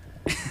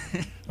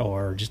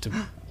 Or just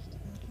a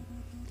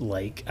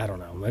lake. I don't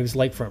know. Maybe it's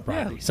lakefront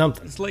property.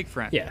 Something. It's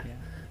lakefront. Yeah.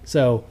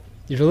 So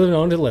you're delivering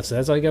on to the left, so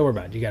that's all you got to worry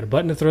about. You got a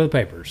button to throw the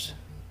papers,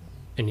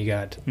 and you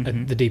got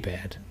the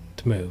D-pad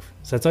to move.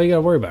 So that's all you got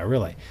to worry about,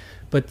 really.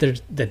 But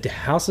the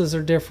houses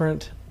are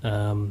different.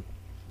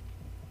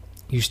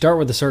 You start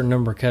with a certain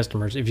number of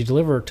customers. If you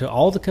deliver to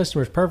all the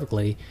customers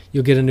perfectly,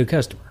 you'll get a new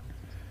customer.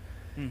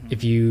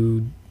 If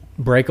you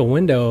break a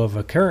window of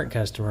a current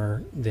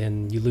customer,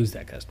 then you lose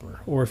that customer.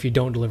 Or if you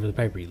don't deliver the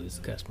paper, you lose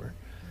the customer.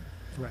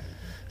 Right.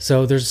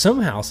 So there's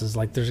some houses,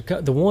 like there's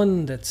the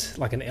one that's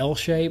like an L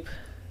shape,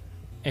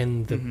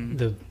 and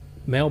the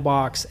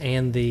mailbox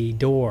and the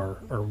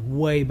door are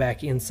way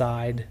back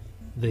inside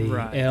the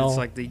L. It's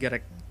like you got to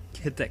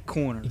hit that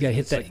corner. You got to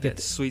hit that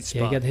sweet spot.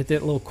 Yeah, you got to hit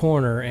that little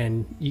corner,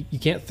 and you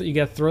can't. You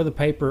got to throw the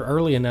paper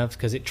early enough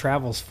because it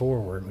travels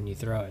forward when you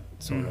throw it,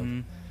 sort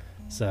of.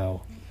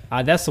 So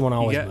that's the one I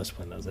always must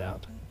windows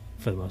out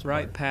for the most part.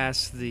 Right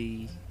past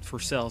the for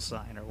sale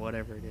sign or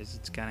whatever it is.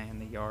 It's kind of in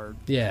the yard.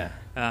 Yeah.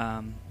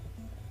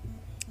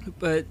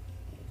 But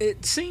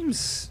it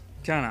seems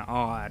kind of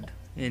odd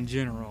in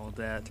general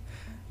that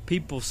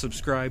people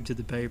subscribe to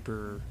the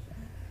paper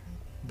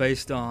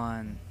based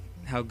on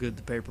how good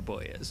the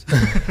Paperboy is.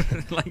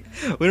 Like,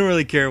 we don't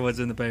really care what's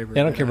in the paper.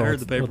 Yeah, I don't care about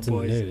what's in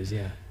the news.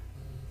 Yeah,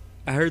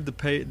 I heard the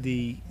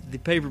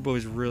Paperboy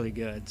is really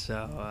good,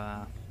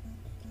 so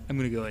I'm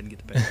going to go ahead and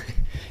get the paper.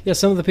 Yeah,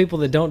 some of the people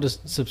that don't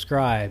just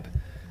subscribe,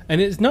 and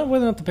it's not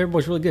whether or not the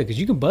Paperboy's really good, because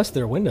you can bust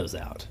their windows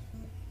out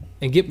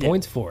and get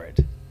points for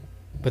it,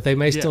 but they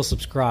may still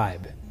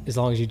subscribe as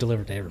long as you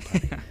deliver it to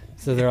everybody.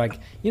 So they're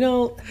like,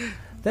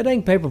 that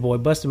dang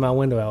Paperboy busted my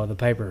window out with a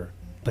paper,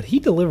 but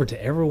he delivered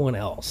to everyone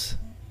else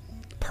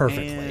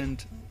perfectly.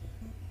 And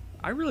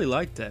I really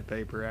like that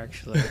paper,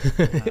 actually.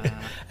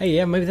 Hey,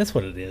 yeah, maybe that's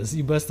what it is.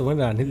 You bust the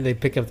window out, and they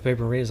pick up the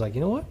paper and read it. It's like,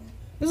 you know what?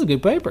 This is a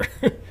good paper.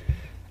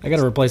 I got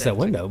to replace that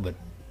window, but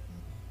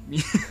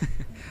I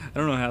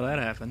don't know how that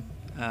happened.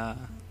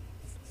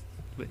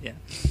 But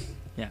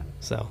yeah.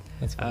 So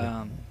that's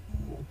funny.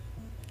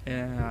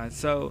 Yeah.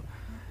 So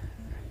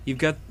you've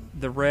got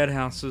the red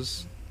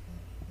houses,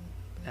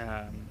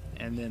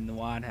 and then the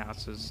white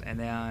houses, and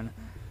then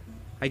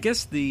I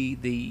guess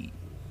the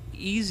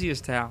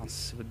easiest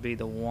house would be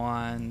the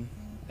one.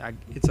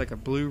 It's like a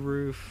blue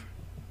roof.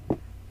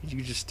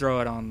 You just throw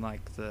it on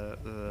like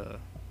the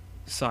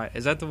side.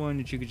 Is that the one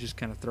that you could just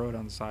kind of throw it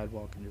on the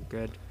sidewalk and you're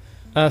good?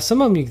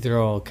 Some of them you can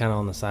throw kind of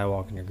on the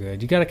sidewalk and you're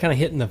good. You got to kind of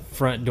hit in the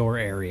front door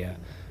area.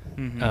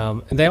 Mm-hmm.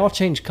 And they all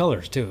change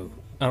colors too.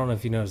 I don't know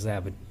if you noticed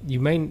that, but there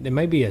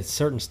may be a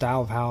certain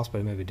style of house, but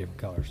it may be different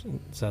colors.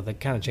 So they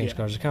kind of change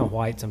colors. They're kind of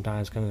white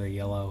sometimes, kind of they're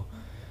yellow.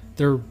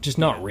 They're just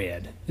not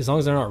red. As long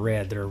as they're not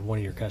red, they're one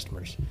of your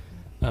customers.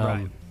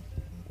 Right.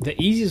 The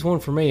easiest one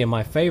for me and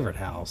my favorite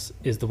house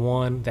is the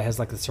one that has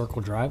like the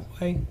circle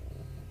driveway.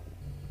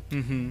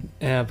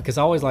 Mm-hmm. Because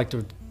I always like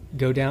to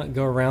go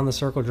around the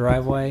circle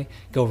driveway,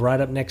 go right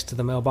up next to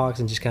the mailbox,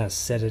 and just kind of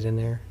set it in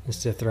there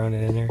instead of throwing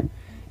it in there.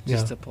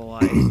 Just a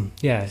polite,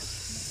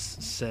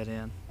 set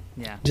in.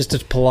 Yeah. Just a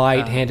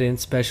polite, hand-in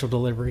special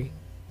delivery.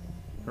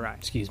 Right.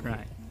 Excuse me.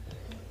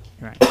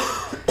 Right.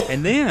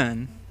 And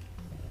then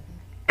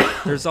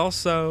there's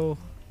also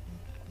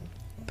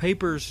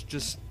papers.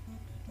 Just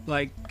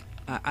like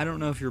I don't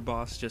know if your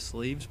boss just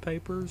leaves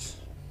papers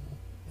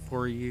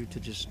for you to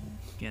just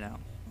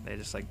they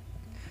just like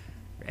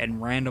in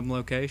random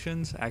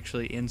locations,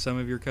 actually in some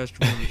of your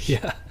customers'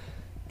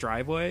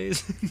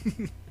 driveways.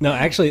 No,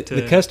 actually,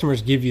 the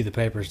customers give you the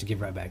papers to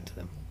give right back to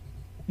them.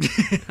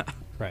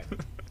 Right.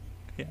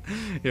 Yeah,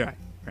 you're right.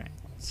 Right.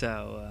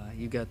 So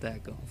you got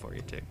that going for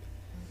you too.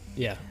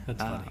 Yeah,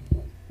 that's funny.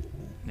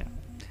 Yeah.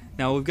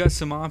 Now we've got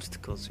some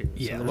obstacles here.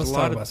 Yeah, so let's there's a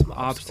talk lot about of some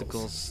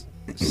obstacles.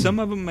 Some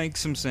of them make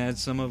some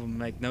sense. Some of them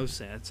make no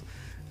sense.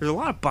 There's a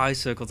lot of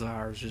bicycle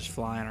tires just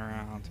flying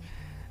around.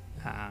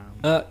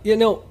 I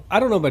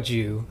don't know about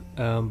you,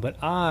 but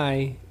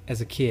I,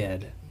 as a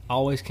kid,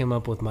 always came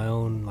up with my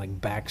own like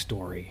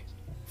backstory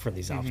for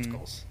these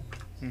obstacles.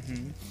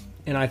 Mm-hmm.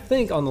 And I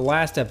think on the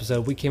last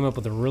episode we came up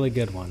with a really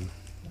good one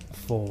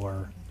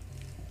for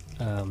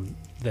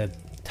the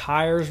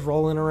tires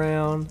rolling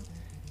around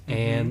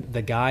and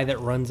the guy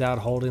that runs out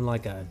holding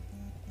like I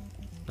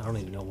don't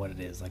even know what it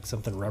is, like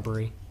something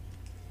rubbery.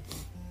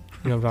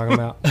 You know what I'm talking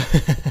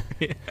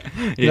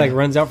about? He like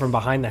runs out from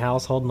behind the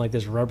house holding like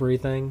this rubbery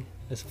thing,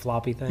 this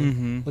floppy thing.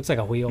 Mm-hmm. Looks like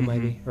a wheel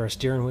maybe, or a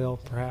steering wheel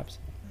perhaps.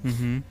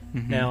 Mm-hmm.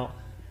 Mm-hmm. Now,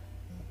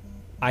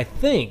 I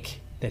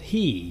think that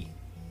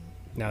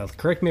now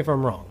correct me if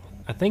I'm wrong,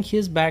 I think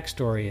his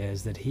backstory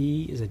is that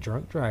he is a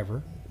drunk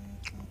driver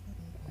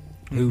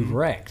who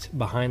wrecked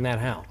behind that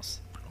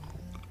house.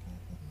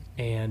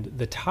 And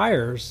the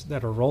tires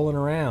that are rolling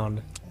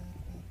around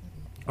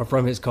are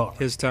from his car.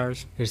 His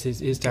tires?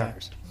 His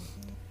tires.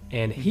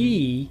 And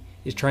he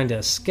is trying to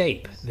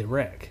escape the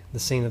wreck, the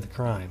scene of the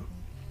crime.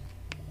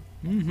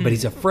 Mm-hmm. But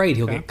he's afraid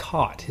he'll get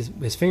caught.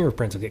 His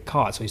fingerprints will get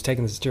caught, so he's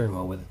taking the steering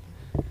wheel with him.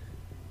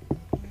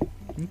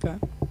 Okay.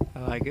 I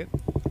like it.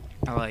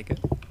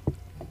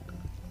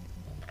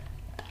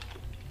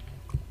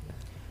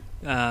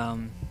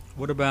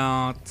 What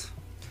about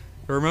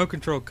a remote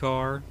control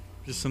car?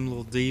 Just some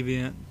little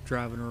deviant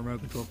driving a remote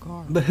control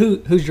car. But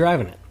who's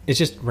driving it? It's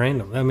just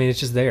random. I mean, it's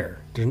just there.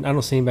 I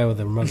don't see anybody with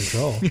a remote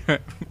control.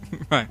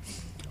 Right.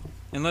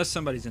 Unless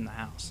somebody's in the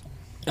house.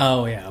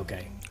 Oh, yeah,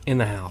 okay. In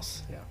the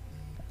house. Yeah.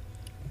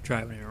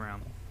 Driving it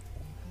around.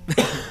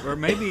 Or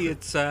maybe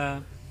it's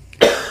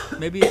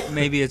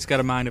maybe it's got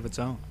a mind of its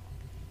own.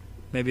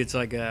 Maybe it's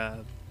like I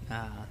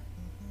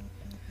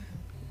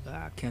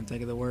can't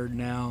think of the word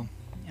now.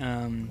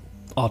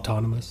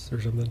 Autonomous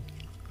or something.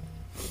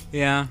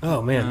 Yeah.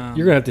 Oh man,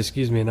 you're gonna have to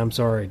excuse me, and I'm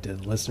sorry to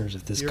the listeners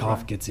if this cough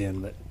fine. gets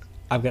in, but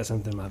I've got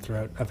something in my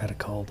throat. I've had a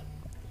cold.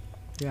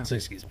 Yeah. So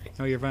excuse me.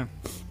 Oh, you're fine.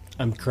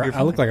 I'm crying.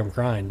 I look like I'm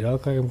crying. Do I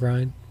look like I'm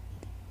crying?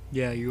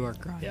 Yeah, you are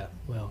crying. Yeah.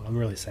 Well, I'm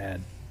really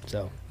sad.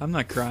 So I'm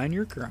not crying.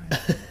 You're crying.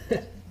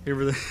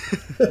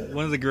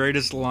 One of the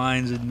greatest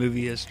lines in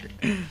movie history.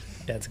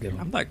 That's a good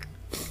one.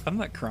 I'm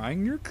not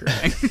crying. You're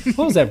crying.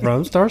 What was that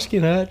from? Starsky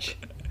and Hutch?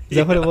 Is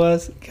that what it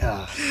was?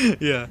 God.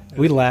 Yeah.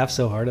 We laughed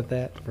so hard at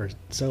that for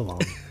so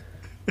long.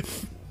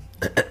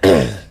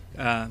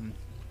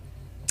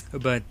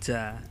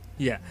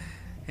 Yeah.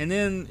 And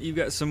then you've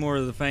got some more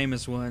of the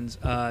famous ones.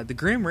 The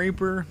Grim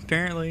Reaper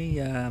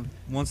apparently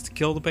wants to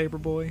kill the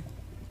Paperboy.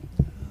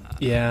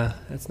 Yeah,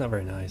 that's not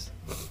very nice.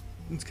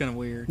 It's kind of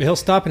weird. He'll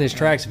stop in his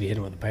tracks if you hit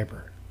him with a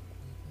paper.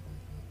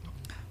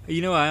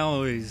 You know, I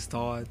always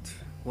thought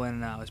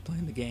when I was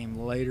playing the game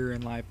later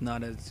in life,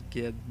 not as a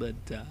kid, but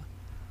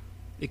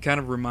it kind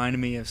of reminded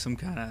me of some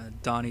kind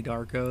of Donnie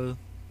Darko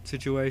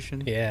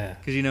situation. Yeah.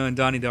 Because, you know, in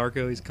Donnie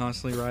Darko, he's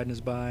constantly riding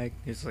his bike.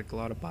 There's like a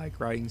lot of bike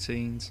riding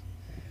scenes.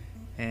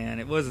 And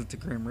it wasn't the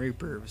Grim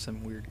Reaper, it was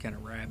some weird kind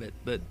of rabbit.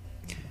 But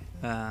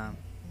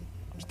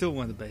still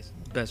one of the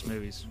best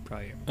movies,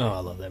 probably. Oh, I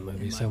love that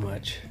movie so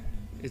much.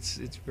 It's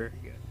very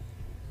good.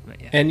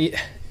 But, yeah. And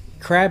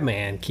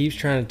Crabman keeps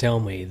trying to tell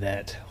me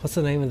that, what's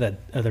the name of that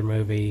other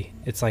movie?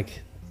 It's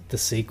like the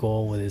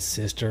sequel with his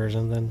sister or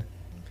something.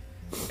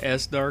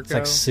 S. Darko? It's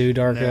like Sue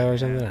Darko or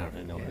something. I don't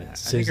even know what it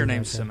is. I think her Susan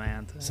name's Darko?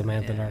 Samantha.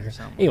 Samantha Yeah, Darko.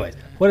 something Anyways,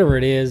 like that. whatever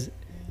it is,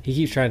 he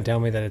keeps trying to tell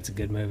me that it's a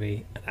good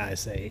movie, and I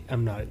say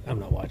I'm not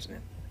watching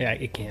it. Yeah,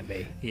 it can't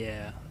be.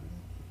 Yeah.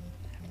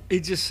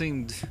 It just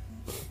seemed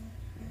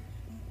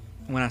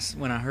when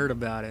I heard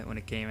about it when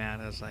it came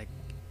out, I was like,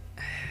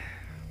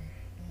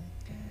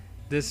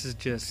 this is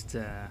just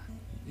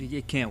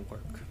it can't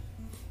work.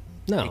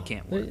 No, It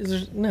can't work.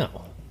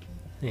 No.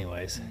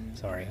 Anyways,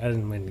 sorry, I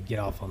didn't mean to get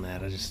off on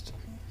that. I just.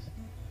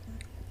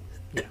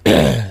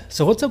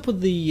 So what's up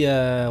with the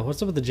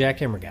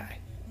jackhammer guy?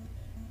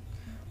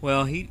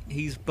 Well,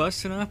 he's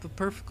busting up a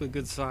perfectly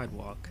good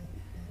sidewalk.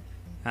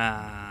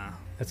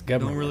 That's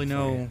government. Don't really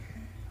work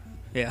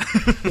for you. know. Yeah,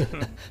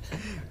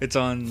 it's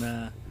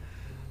on.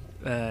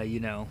 You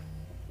know,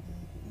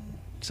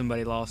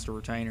 somebody lost a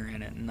retainer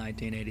in it in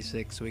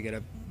 1986, so we got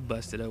to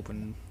bust it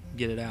open,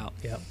 get it out.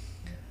 Yep.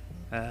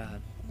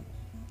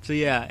 So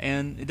yeah,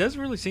 and it doesn't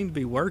really seem to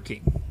be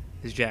working.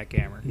 His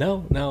jackhammer.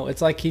 No,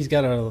 it's like he's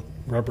got a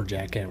rubber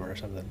jackhammer or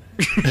something.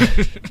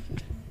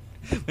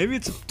 Maybe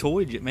it's a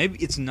toy. Maybe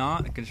it's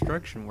not a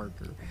construction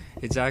worker.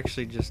 It's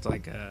actually just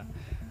like a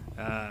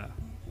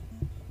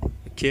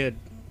kid.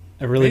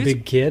 A really Maybe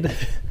big kid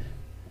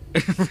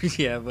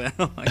Yeah, but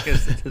I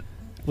guess.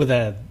 with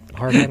a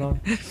hard hat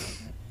on.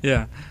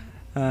 Yeah.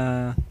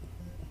 Yeah,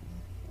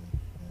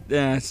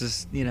 it's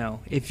just, you know,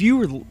 if you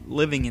were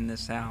living in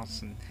this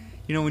house and,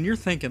 you know, when you're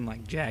thinking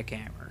like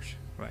jackhammers,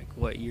 like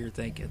what you're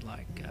thinking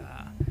like,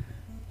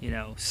 you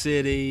know,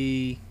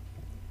 city,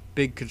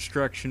 big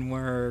construction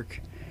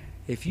work.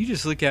 If you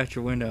just look out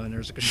your window and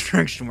there's a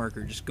construction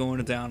worker just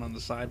going down on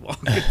the sidewalk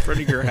in front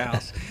of your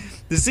house,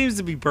 this seems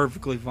to be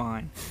perfectly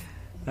fine.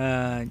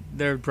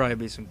 There would probably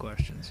be some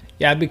questions.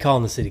 Yeah, I'd be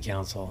calling the city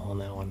council on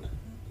that one.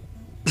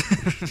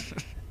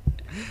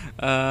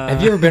 Uh,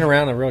 Have you ever been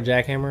around a real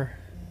jackhammer?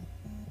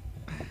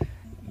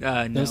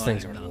 No, Those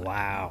things I are have not.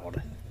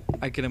 loud.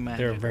 I can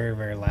imagine. They're very,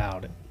 very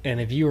loud. And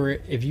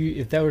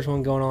if there was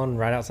one going on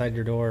right outside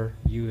your door,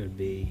 you would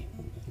be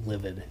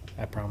livid.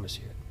 I promise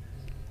you.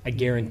 I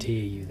guarantee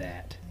you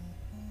that.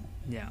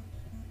 Yeah.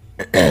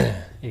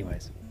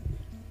 Anyways,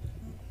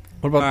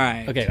 what about? All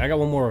right. Okay, I got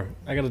one more.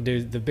 I got to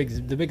do the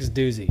biggest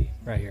doozy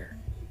right here.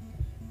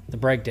 The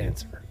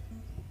breakdancer.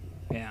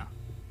 Yeah.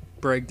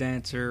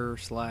 Breakdancer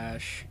 /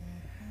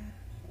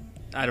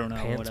 I don't know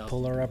what Pants else.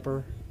 puller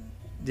upper.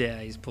 Yeah,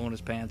 he's pulling his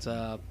pants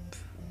up,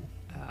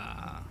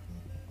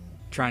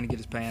 trying to get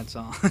his pants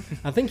on.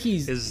 I think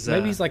he's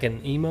maybe he's like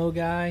an emo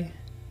guy,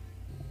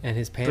 and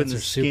his pants Putting are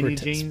the super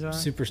skinny jeans on?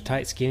 super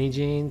tight skinny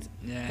jeans.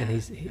 Yeah,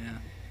 And yeah.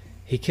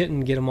 he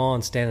couldn't get them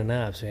on standing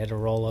up, so he had to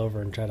roll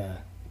over and try to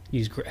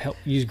use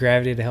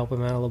gravity to help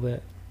him out a little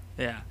bit.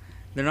 Yeah.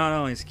 They're not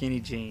only skinny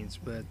jeans,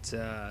 but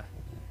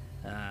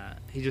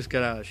he just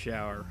got out of the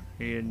shower.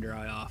 He didn't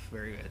dry off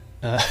very good.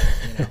 You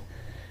know?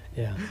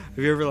 Yeah. Have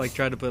you ever like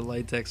tried to put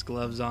latex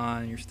gloves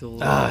on and you're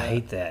still I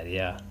hate that.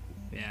 Yeah.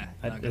 Yeah,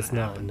 It's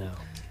not no.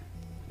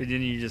 But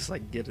then you just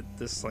like get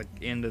this like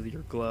end of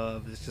your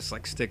glove. It's just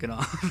like sticking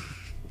off.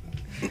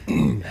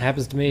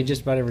 Happens to me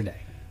just about every day.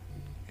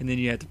 And then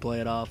you have to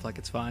play it off like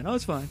it's fine. Oh,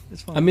 it's fine.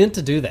 It's fine. I meant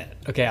to do that.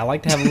 Okay, I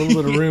like to have a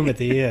little bit of room at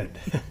the end,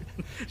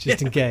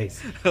 just in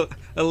case.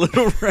 a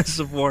little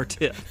reservoir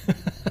tip,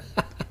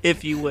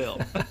 if you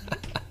will.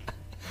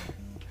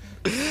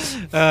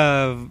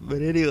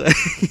 But anyway,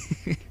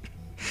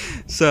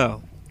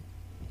 so,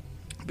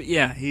 but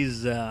yeah,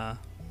 he's having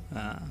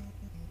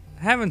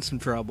some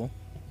trouble.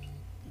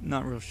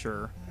 Not real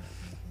sure.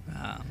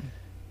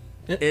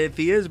 If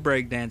he is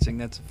breakdancing,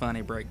 that's a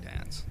funny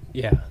breakdance.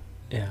 Yeah.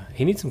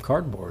 He needs some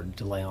cardboard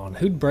to lay on.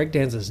 Who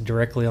breakdances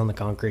directly on the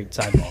concrete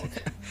sidewalk?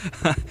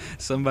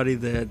 Somebody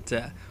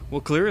that, well,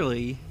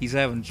 clearly he's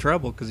having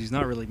trouble because he's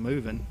not really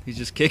moving. He's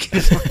just kicking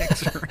his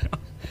legs around.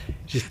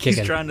 Just kicking.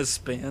 He's trying to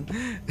spin.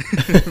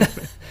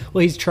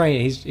 Well, he's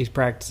training. He's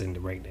practicing to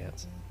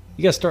breakdance.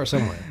 You got to start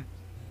somewhere.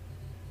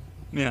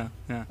 Yeah.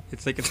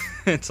 It's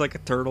like a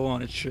turtle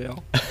on its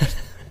shell.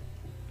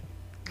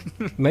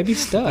 Maybe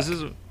he's stuck.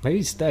 Maybe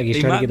he's stuck. He's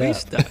trying to get up.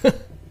 Stuck.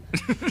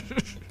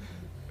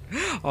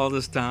 All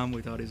this time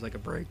we thought he's like a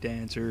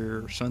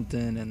breakdancer or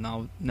something,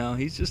 and no,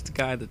 he's just a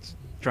guy that's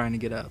trying to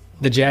get up.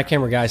 The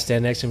jackhammer guy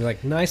standing next to him,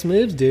 like, "Nice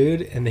moves,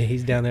 dude," and then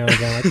he's down there on the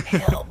ground, like,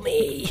 "Help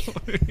me!"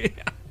 Yeah.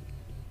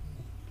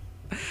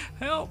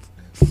 Help!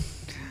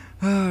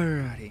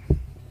 Alrighty.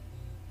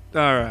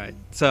 All right.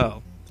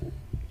 So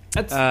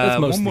that's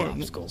most of the more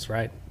obstacles,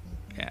 right?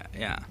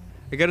 Yeah.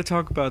 I got to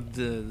talk about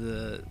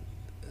the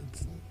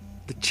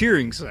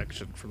cheering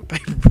section for the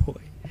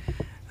Paperboy.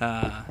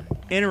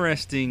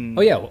 Interesting.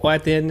 Oh yeah. Well,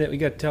 at the end, we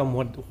got to tell them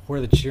where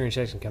the cheering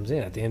section comes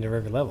in at the end of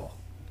every level.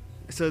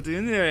 So at the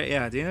end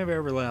of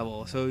every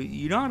level, so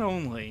you not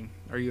only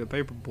are you a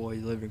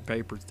Paperboy delivering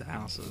papers to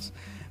houses,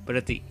 but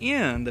at the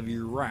end of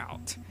your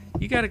route,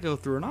 you got to go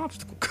through an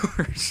obstacle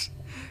course.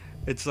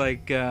 It's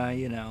like a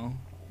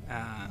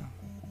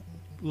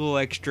little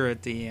extra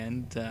at the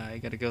end. You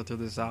got to go through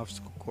this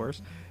obstacle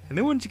course, and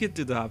then once you get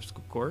through the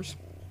obstacle course,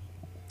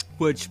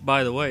 which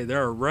by the way,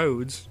 there are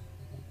roads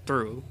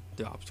through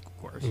the obstacle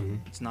course.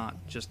 Mm-hmm. It's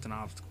not just an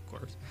obstacle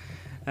course.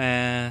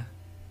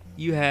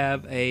 You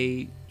have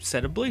a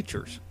set of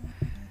bleachers,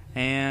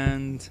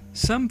 and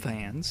some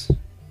fans,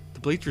 the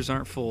bleachers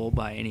aren't full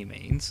by any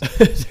means.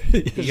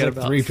 You got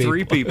about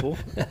three people.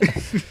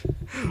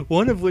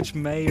 One of which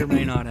may or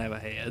may not have a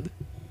head,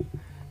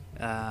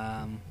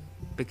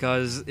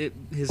 because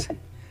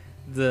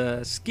the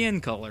skin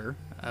color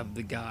of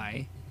the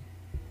guy.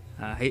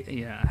 I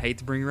hate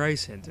to bring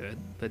race into it,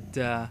 but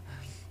the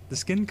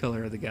skin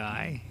color of the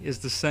guy is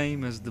the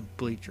same as the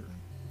bleacher.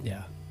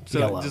 Yeah. So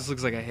Yellow. it just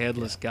looks like a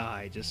headless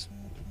guy just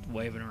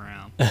waving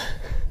around.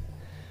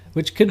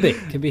 Which could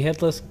be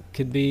headless,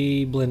 could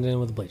be blended in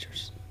with the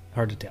bleachers.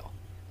 Hard to tell.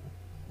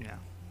 Yeah.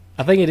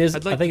 I think it is.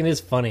 I think it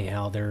is funny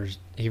how the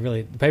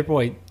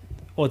Paperboy.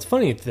 Well, it's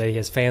funny that he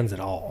has fans at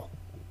all,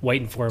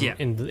 waiting for him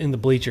in the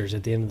bleachers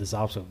at the end of this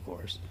obstacle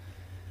course,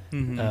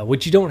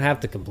 which you don't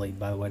have to complete,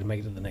 by the way, to make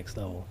it to the next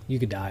level. You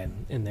could die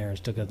in there and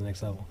still go to the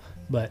next level,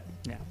 but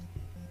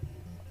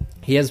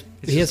he has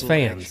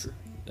fans, extra.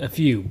 A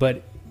few,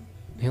 but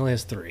he only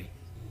has 3.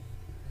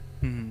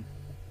 Mm-hmm.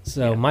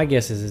 So my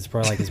guess is it's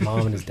probably like his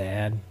mom and his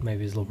dad,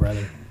 maybe his little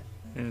brother.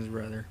 And his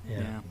brother,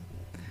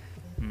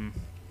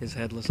 his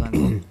headless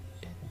uncle.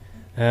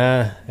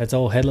 That's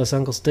old headless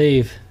Uncle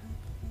Steve.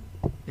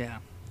 Yeah.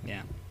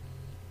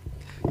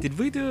 Did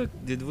we do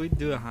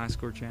a high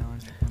score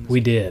challenge? We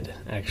did,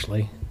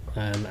 actually.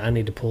 I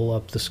need to pull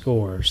up the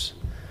scores.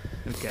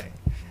 Okay.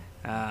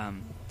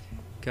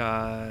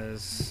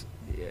 Because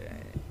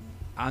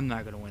I'm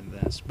not going to win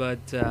this, but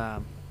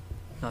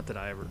not that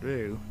I ever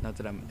do. Not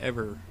that I'm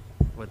ever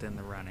within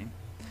the running.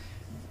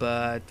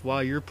 But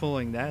while you're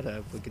pulling that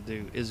up, we could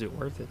do Is It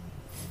Worth It?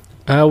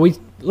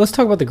 Let's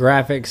talk about the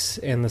graphics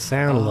and the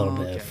sound a little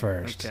bit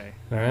first. Okay.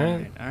 All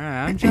right.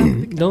 I'm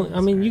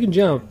jumping. You can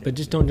jump, but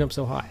just don't jump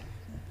so high.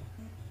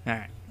 All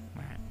right.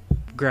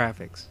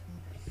 Graphics.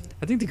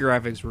 I think the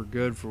graphics were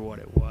good for what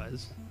it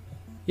was.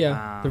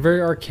 Yeah, they're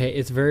very arcade.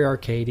 It's a very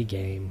arcadey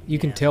game. You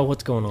can tell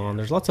what's going on.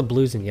 There's lots of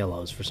blues and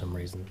yellows for some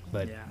reason,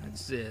 but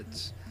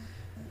it's.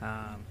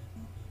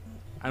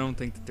 I don't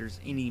think that there's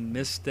any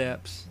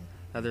missteps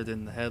other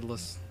than the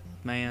headless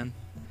man.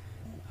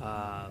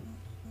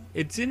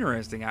 It's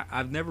interesting.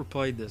 I've never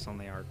played this on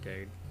the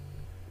arcade,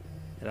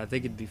 and I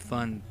think it'd be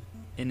fun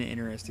and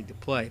interesting to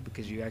play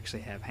because you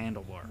actually have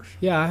handlebars.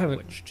 Yeah, I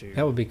haven't.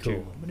 That would be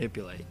cool. To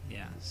manipulate.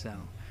 Yeah. So.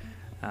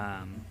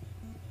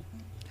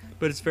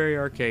 But it's very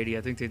arcadey.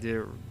 I think they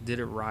did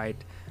it right.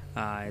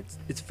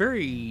 It's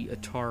very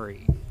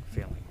Atari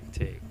feeling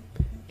too.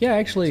 Yeah,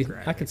 actually,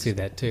 I could see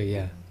that too.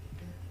 Yeah.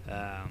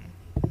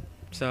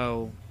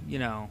 So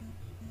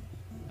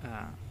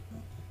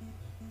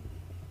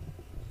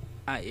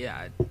I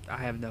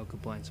have no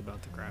complaints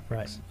about the graphics.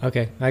 Right.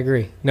 Okay, I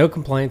agree. No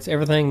complaints.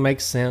 Everything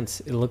makes sense.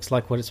 It looks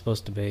like what it's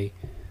supposed to be.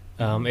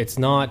 It's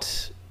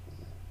not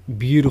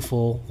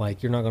beautiful.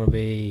 Like you're not going to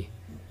be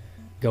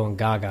going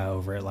gaga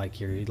over it like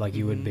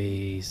you would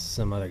be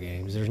some other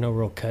games. There's no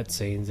real cut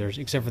scenes.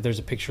 Except for there's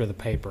a picture of the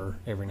paper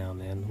every now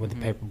and then with the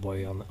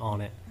Paperboy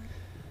on it.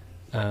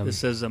 This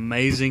says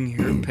amazing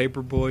here,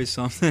 Paperboy.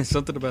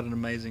 Something about an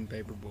amazing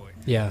Paperboy.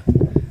 Yeah.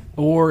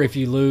 Or if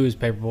you lose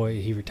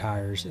Paperboy, he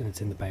retires and it's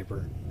in the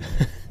paper.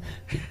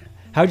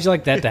 How would you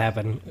like that to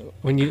happen?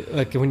 When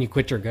you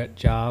quit your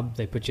job,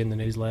 they put you in the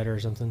newsletter or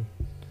something?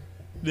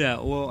 Yeah,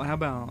 well, how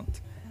about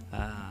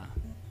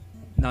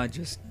not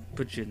just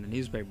put you in the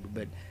newspaper,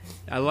 but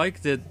I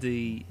like that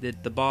the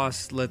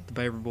boss let the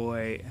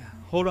Paperboy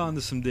hold on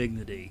to some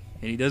dignity,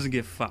 and he doesn't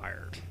get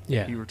fired.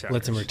 Yeah, he retires.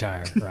 Lets him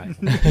retire, right.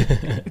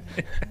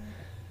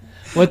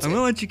 I'm going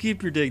to let you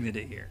keep your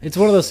dignity here. It's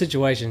one of those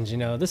situations,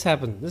 this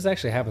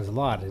actually happens a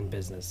lot in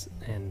business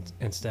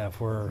and stuff,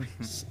 where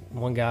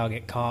one guy will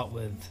get caught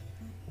with,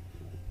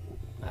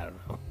 I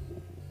don't know,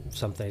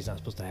 something he's not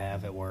supposed to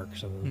have at work,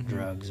 some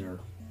drugs or,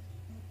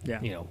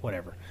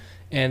 whatever.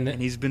 And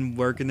he's been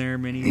working there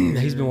many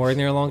years. He's been working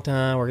there a long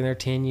time, working there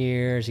 10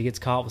 years. He gets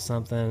caught with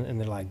something, and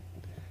they're like,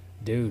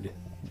 dude,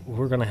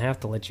 we're going to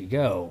have to let you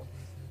go.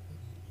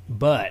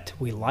 But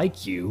we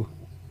like you.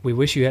 We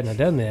wish you hadn't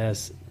done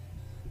this.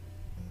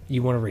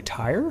 You want to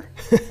retire?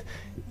 Yeah,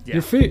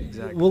 You're free.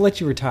 Exactly. We'll let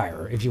you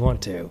retire if you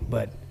want to.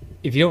 But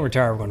if you don't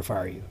retire, we're going to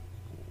fire you.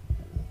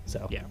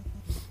 So yeah.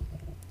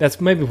 That's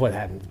maybe what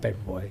happened with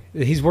Paperboy.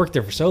 He's worked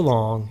there for so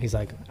long. He's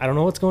like, I don't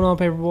know what's going on,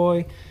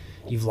 Paperboy.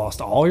 You've lost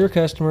all your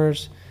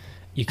customers.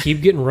 You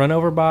keep getting run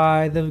over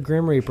by the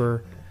Grim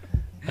Reaper.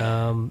 You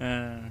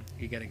gotta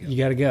go. You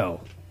gotta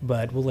go,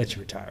 but we'll let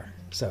you retire.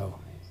 So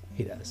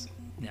he does.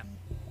 Yeah.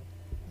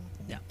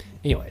 Yeah.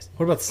 Anyways,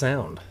 what about the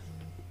sound?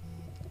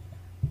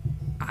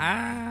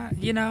 I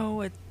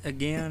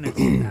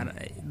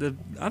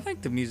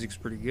think the music's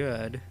pretty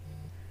good.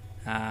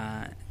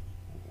 I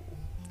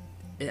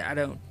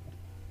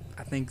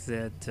think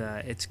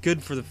that it's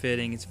good for the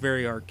fitting. It's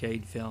very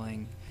arcade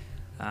feeling.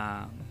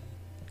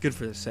 Good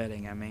for the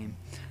setting, I mean.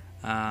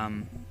 I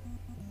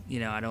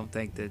don't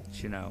think that,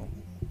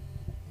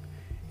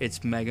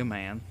 it's Mega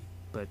Man,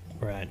 but,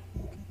 Right.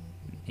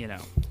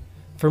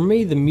 For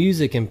me, the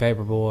music in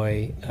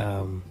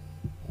Paperboy,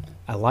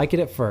 I like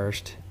it at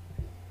first.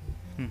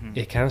 Mm-hmm.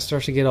 It kind of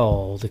starts to get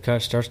old. It kind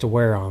of starts to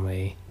wear on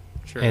me.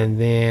 Sure. And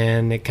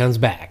then it comes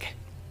back.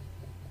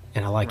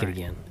 And I like it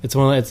again. It's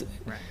one of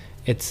Right.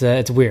 It's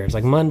weird. It's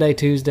like Monday,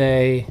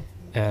 Tuesday.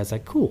 It's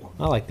like, cool.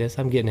 I like this.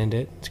 I'm getting into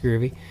it. It's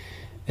groovy.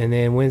 And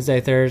then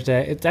Wednesday,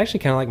 Thursday. It's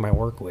actually kind of like my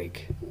work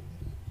week.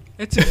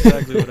 It's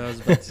exactly what I was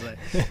about to say.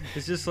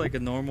 It's just like a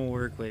normal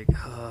work week.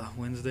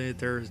 Wednesday,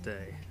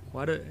 Thursday.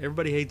 Why do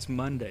everybody hates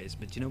Mondays?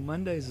 But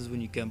Mondays is when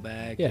you come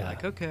back. Yeah. You're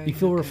like, okay. You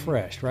feel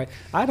refreshed, right?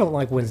 I don't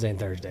like Wednesday and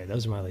Thursday.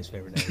 Those are my least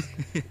favorite days.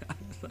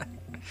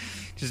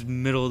 Just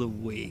middle of the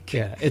week.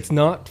 Yeah. It's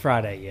not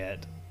Friday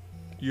yet.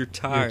 You're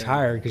tired. You're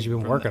tired because you've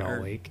been from working the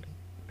all week.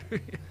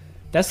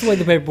 That's the way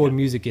the Paperboy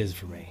music is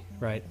for me,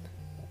 right?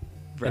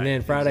 And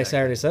then Friday,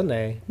 Saturday,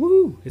 Sunday,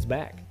 woo, it's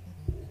back.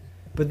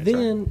 But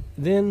then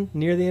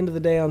near the end of the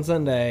day on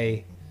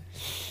Sunday,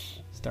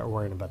 start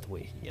worrying about the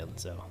week again.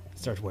 So it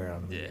starts wearing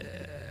on me.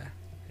 Yeah.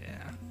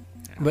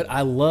 But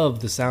I love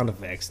the sound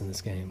effects in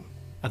this game.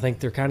 I think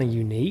they're kind of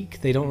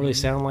unique. They don't really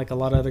sound like a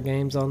lot of other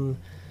games on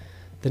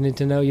the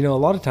Nintendo. A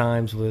lot of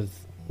times with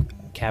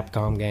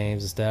Capcom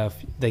games and stuff,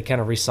 they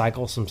kind of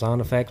recycle some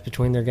sound effects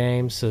between their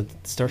games, so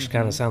it starts to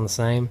kind of sound the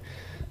same.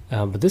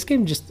 But this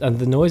game just the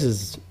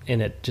noises in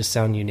it just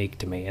sound unique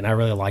to me, and I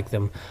really like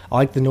them. I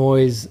like the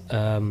noise.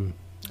 I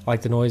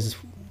like the noise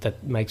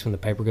that makes when the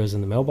paper goes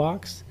in the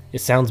mailbox.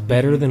 It sounds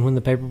better than when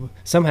the paper.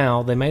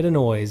 Somehow they made a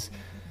noise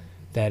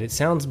that it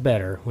sounds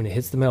better when it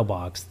hits the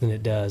mailbox than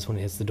it does when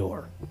it hits the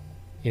door.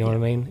 You know what I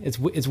mean? It's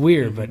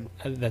weird, but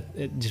that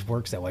it just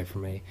works that way for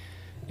me.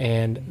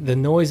 And the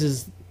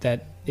noises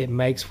that it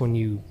makes when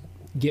you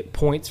get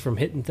points from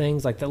hitting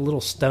things, like that little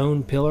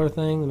stone pillar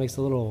thing that makes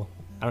a little.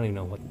 I don't even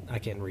know I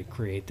can't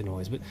recreate the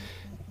noise, but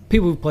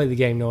people who play the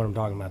game know what I'm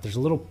talking about. There's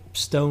a little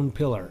stone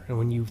pillar, and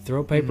when you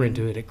throw paper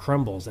into it, it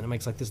crumbles, and it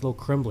makes like this little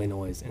crumbly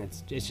noise, and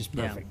it's just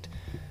perfect.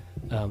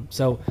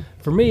 So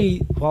for me,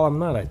 while I'm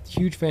not a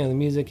huge fan of the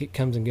music, it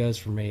comes and goes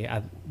for me.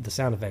 The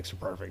sound effects are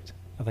perfect.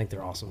 I think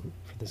they're awesome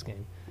for this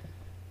game.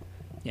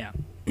 Yeah,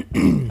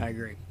 I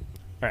agree.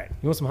 All right,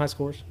 you want some high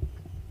scores?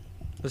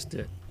 Let's do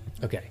it.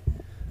 Okay.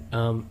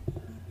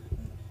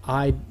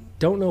 I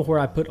don't know where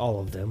I put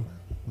all of them,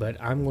 but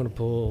I'm going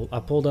to I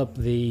pulled up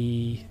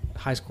the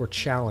high score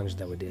challenge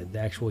that we did, the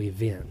actual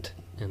event,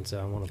 and so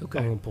I'm going to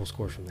pull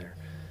scores from there.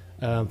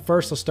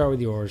 First, let's start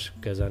with yours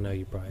because I know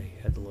you probably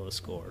had the lowest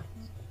score.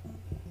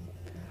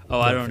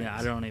 Oh, I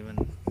don't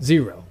even.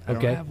 0. I don't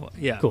okay. have one.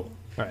 Yeah. Cool.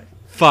 All right.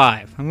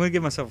 5. I'm going to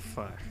give myself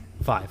a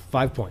 5.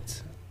 5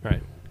 points. All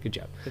right. Good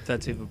job. If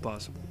that's even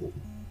possible.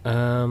 I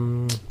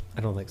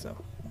don't think so.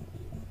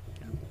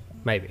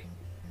 Maybe.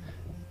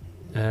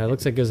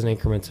 Looks like it goes in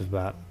increments of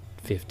about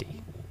 50.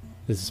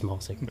 This is a small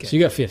segment. Okay. So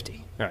you got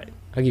 50. All right.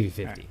 I'll give you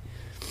 50.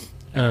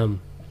 Right.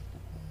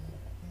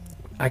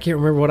 I can't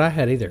remember what I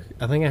had either.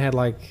 I think I had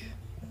like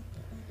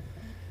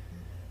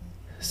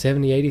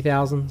 70,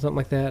 80,000, something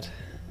like that.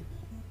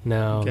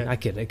 No,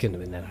 okay. It couldn't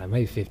have been that high.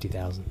 Maybe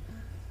 50,000.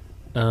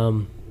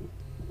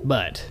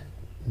 But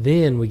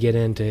then we get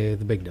into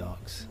the big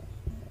dogs,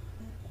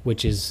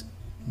 which is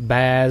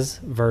Baz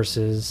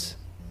versus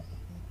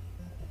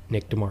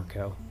Nick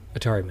DeMarco,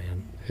 Atari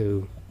Man,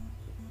 who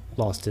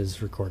lost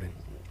his recording.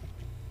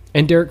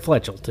 And Derek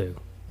Fletchell, too.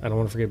 I don't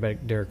want to forget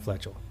about Derek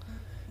Fletchell,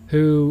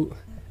 who,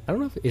 I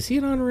don't know, is he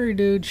an honorary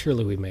dude?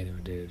 Surely we made him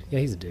a dude. Yeah,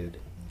 he's a dude.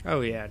 Oh,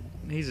 yeah.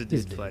 He's a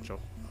dude, Fletchell.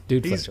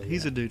 Dude Fletchell.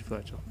 He's a dude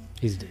Fletchell.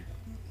 He's a dude.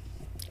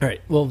 All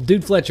right. Well,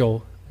 Dude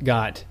Fletchell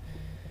got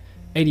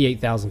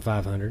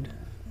 88,500.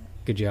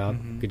 Good job.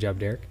 Mm-hmm. Good job,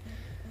 Derek.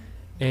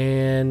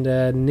 And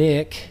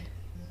Nick,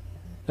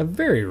 a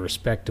very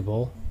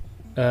respectable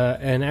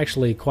and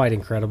actually quite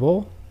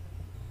incredible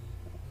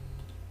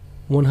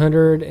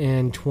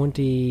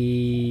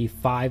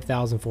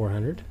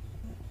 125,400.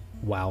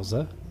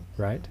 Wowza.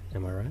 Right?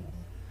 Am I right?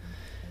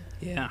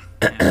 Yeah.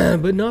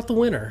 But not the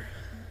winner.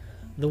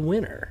 The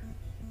winner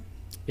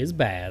is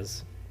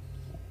Baz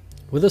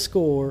with a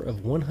score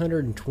of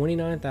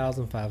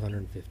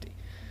 129,550.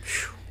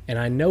 And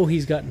I know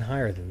he's gotten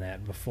higher than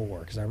that before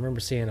because I remember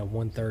seeing a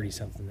 130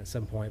 something at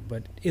some point.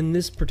 But in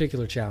this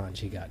particular challenge,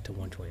 he got to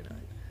 129.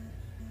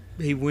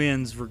 He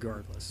wins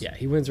regardless. Yeah,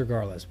 he wins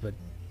regardless. But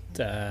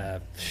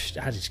I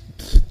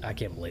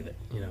can't believe it.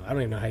 I don't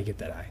even know how you get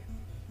that high.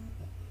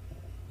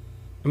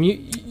 I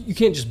mean, you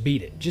can't just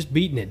beat it. Just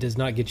beating it does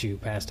not get you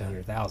past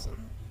 100,000.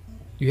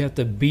 You have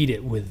to beat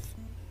it with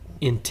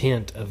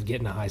intent of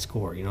getting a high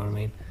score. You know what I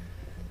mean?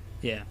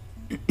 Yeah.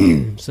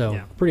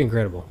 So, pretty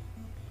incredible.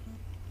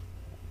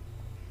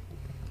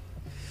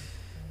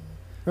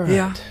 All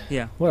right.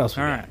 Yeah. What else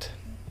we All got? right.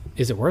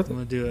 Is it worth I'm it?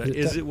 gonna do it.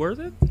 Is it worth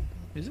it?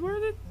 Is it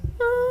worth it?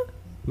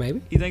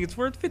 Maybe. You think it's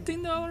worth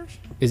 $15?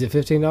 Is it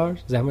 $15?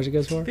 Is that how much it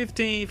goes for?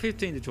 $15 to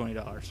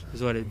 $20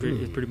 is what it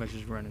pretty much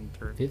is running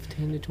through.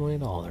 $15 to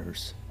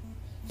 $20.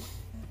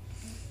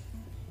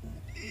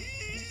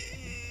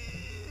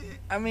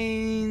 I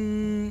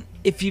mean,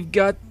 if you've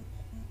got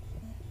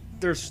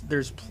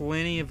there's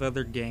plenty of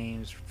other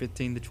games for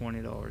 $15 to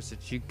 $20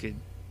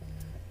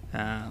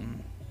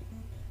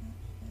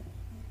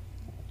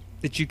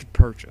 that you could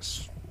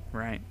purchase,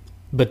 right?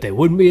 But they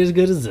wouldn't be as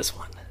good as this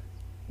one.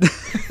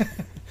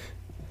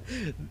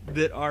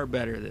 That are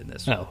better than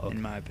this one, okay.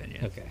 in my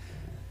opinion. Okay.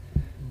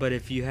 But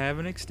if you have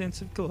an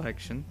extensive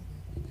collection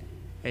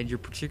and you're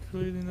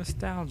particularly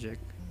nostalgic,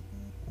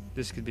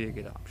 this could be a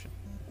good option.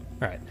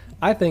 All right.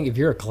 I think if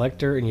you're a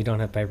collector and you don't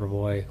have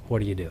Paperboy,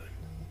 what are you doing?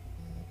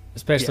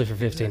 Especially for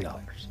 $15.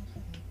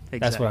 Exactly.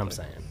 That's what I'm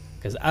saying.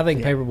 Because I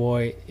think Yeah.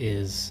 Paperboy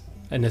is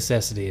a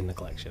necessity in the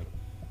collection.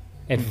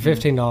 And for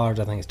 $15,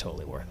 I think it's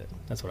totally worth it.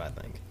 That's what I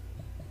think.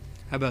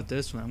 How about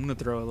this one? I'm going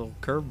to throw a little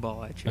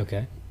curveball at you.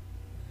 Okay.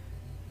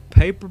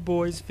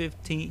 Paperboy's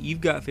 15.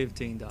 You've got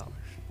 $15.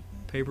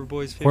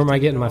 Paperboy's $15. Where am I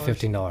getting my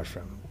 $15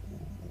 from?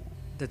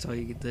 That's all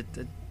you get.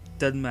 That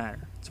doesn't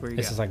matter. That's where you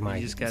This got. is like my,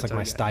 You it's just got like all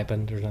my you got.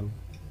 stipend or something.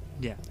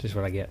 Yeah. Just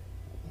what I get.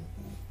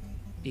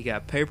 You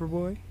got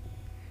Paperboy.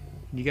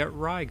 You got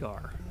Rygar. Who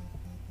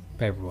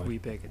are Paperboy. you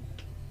picking?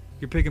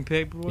 You're picking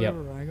Paperboy Yep.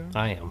 or Rygar?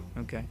 I am.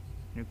 Okay.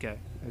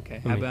 I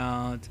How mean-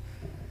 about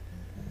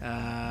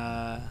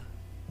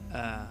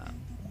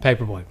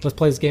Paperboy. Let's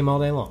play this game all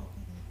day long.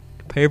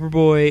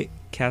 Paperboy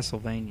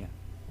Castlevania?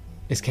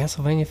 Is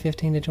Castlevania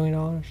 $15 to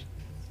 $20?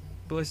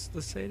 But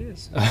let's say it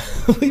is.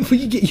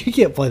 You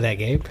can't play that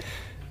game.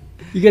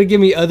 You got to give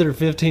me other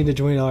 $15 to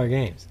 $20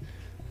 games.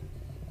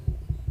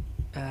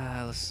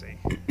 Let's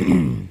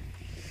see.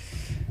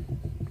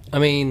 I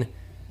mean,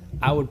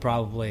 I would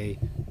probably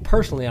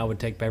personally I would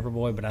take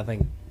Paperboy, but I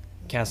think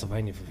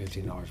Castlevania for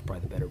 $15 is probably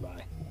the better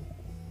buy.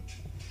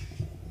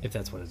 If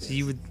that's what it is. So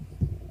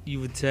you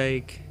would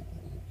take.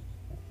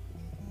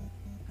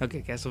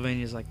 Okay,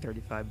 Castlevania is like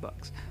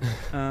 $35.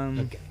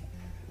 Okay.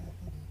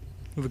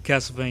 With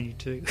Castlevania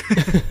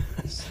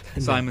 2.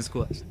 Simon's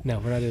Quest. No,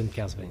 we're not doing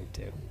Castlevania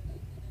 2.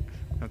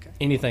 Okay.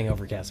 Anything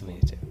over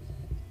Castlevania 2.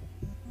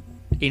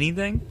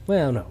 Anything?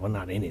 Well, no, well,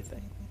 not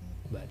anything.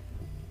 But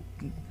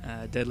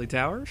Deadly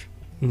Towers?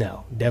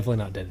 no, definitely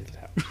not Deadly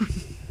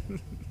Tower.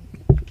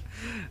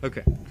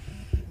 Okay.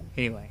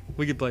 Anyway,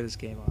 we could play this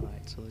game all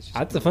night. So let's just.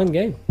 That's a fun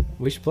game.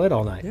 We should play it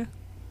all night. Yeah.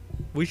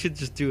 We should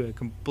just do a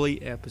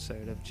complete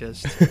episode of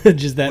just.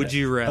 Just that Would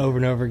you rather? over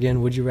and over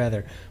again. Would you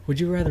rather? Would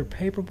you rather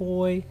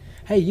Paperboy?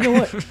 Hey, you know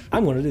what?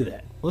 I'm going to do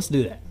that. Let's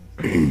do that.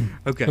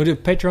 Okay. We'll do a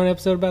Patreon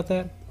episode about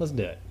that. Let's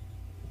do it.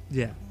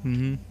 Yeah.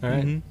 Mm-hmm. All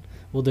right? Mm-hmm.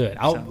 We'll do it.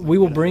 Sounds like We a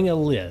will good bring a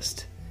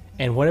list,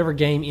 and whatever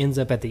game ends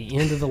up at the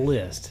end of the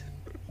list,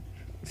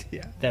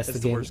 Yeah. that's the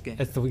game. worst game.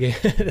 That's the game.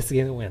 That's the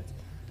game that wins.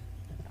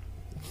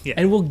 Yeah.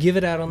 And we'll give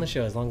it out on the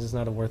show as long as it's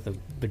not worth $1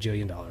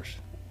 bajillion.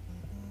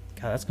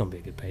 God, that's going to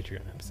be a good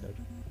Patreon episode.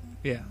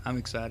 Yeah. I'm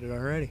excited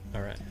already.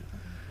 All right.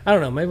 I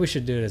don't know. Maybe we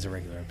should do it as a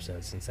regular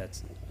episode since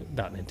that's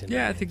about Nintendo.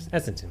 Yeah, I games. think-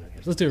 that's Nintendo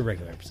games. Let's do a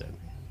regular episode.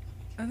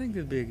 I think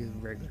that'd be a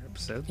good regular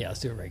episode. Yeah, let's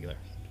do a regular.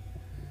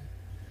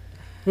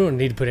 We don't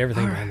need to put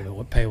everything All behind the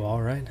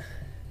paywall, right?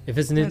 If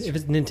it's That's if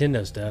it's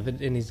Nintendo stuff,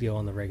 it needs to go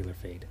on the regular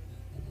feed.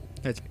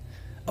 That's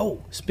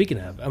Oh, speaking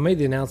of, I made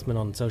the announcement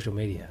on social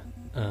media.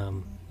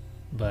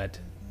 But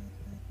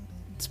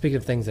speaking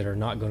of things that are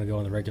not going to go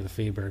on the regular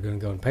feed but are going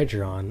to go on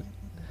Patreon,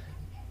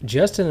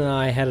 Justin and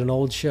I had an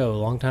old show a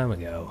long time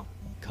ago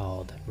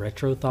called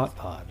Retro Thought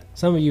Pod.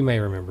 Some of you may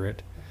remember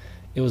it.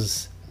 It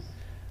was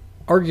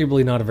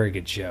arguably not a very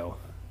good show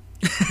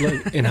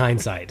in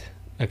hindsight.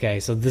 Okay,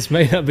 so this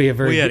may not be a We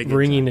very had a good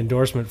ringing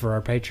endorsement for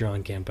our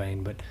Patreon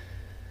campaign, but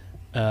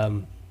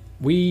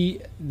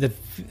the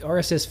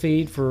RSS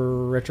feed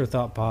for Retro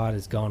Thought Pod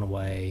has gone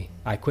away.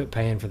 I quit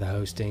paying for the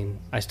hosting.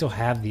 I still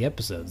have the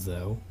episodes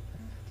though.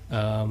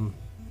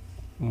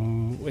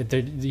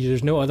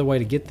 There's no other way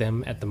to get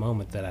them at the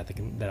moment that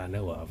I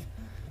know of,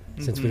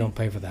 since we don't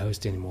pay for the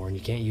host anymore, and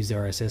you can't use the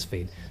RSS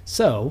feed.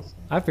 So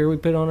I figure we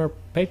put it on our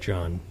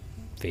Patreon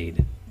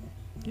feed.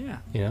 yeah.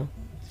 You know,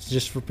 it's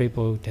just for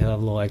people to have a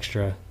little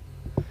extra.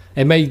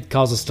 It may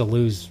cause us to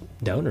lose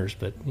donors,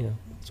 but you know,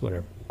 it's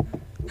whatever.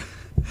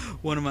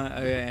 One of my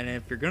and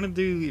if you're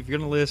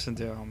gonna listen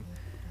to them,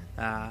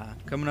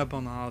 coming up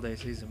on the holiday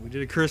season, we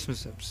did a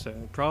Christmas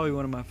episode. Probably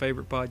one of my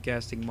favorite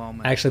podcasting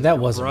moments. Actually, that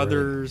Your was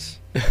brothers'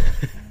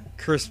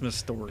 Christmas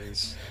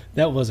stories.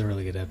 That was a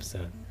really good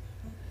episode.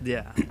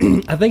 Yeah,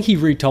 I think he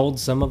retold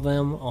some of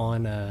them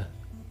on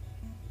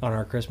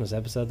our Christmas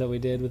episode that we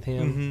did with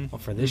him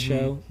for this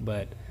show,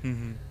 but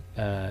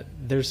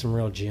there's some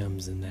real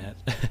gems in that.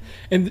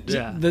 And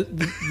Yeah.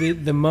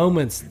 the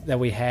moments that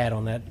we had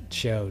on that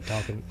show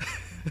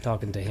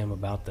talking to him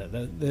about that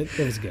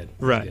was good. It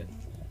was Right.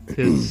 good.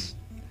 his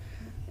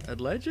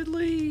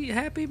allegedly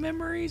happy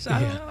memories.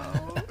 I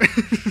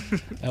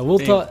don't know. We'll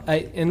talk,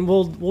 and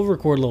we'll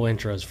record little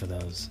intros for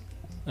those.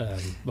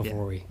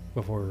 before we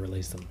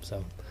release them.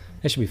 So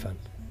that should be fun.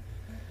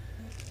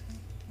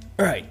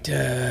 All right,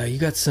 you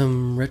got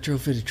some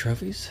retrofitted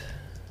trophies?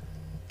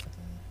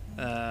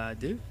 I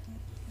do.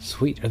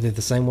 Sweet. Are they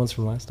the same ones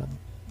from last time?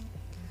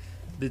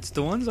 It's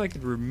the ones I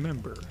could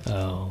remember.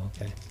 Oh,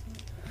 okay.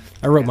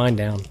 I wrote mine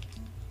down.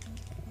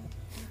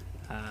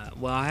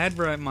 Well, I had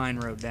mine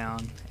wrote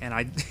down, and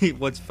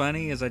what's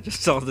funny is I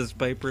just saw this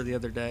paper the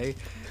other day,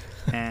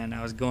 and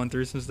I was going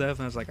through some stuff,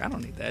 and I was like, I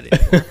don't need that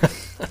anymore.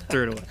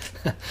 Threw it away.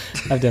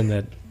 I've done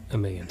that a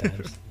million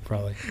times,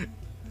 probably.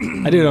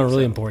 I do it on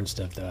really important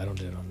stuff, though. I don't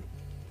do it on...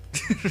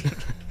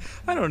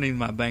 I don't need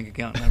my bank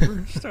account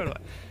number. Just throw it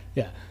away.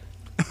 Yeah.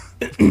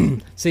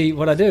 See,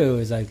 what I do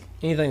is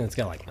anything that's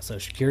got like my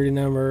social security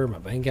number, my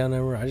bank account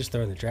number, I just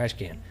throw it in the trash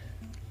can.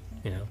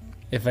 You know,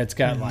 if it's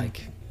got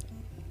like,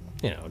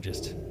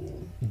 just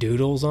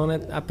doodles on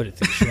it, I put it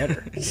through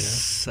the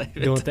shredder.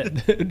 You know,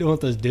 don't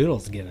want those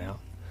doodles to get out.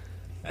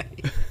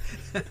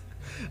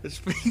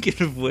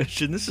 Speaking of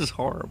which, and this is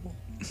horrible,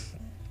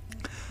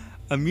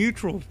 a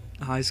mutual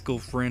high school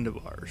friend of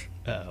ours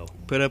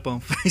put up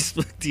on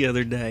Facebook the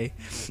other day,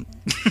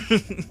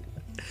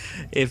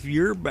 if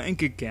your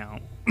bank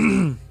account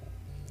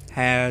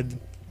had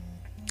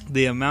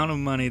the amount of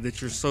money that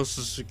your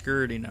social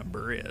security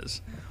number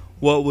is,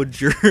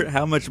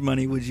 how much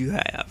money would you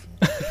have?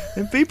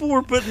 And people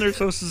were putting their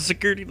social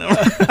security number.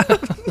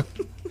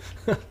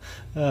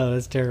 Oh,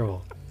 that's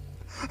terrible.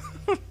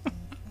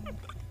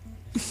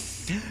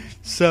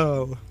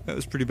 So that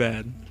was pretty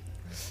bad.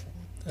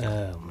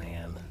 Oh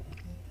man.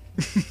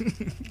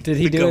 Did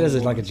he do it as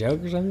like a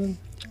joke or something?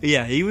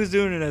 Yeah, he was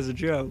doing it as a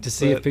joke to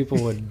see if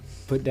people would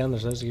put down their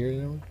social security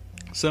number.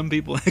 Some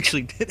people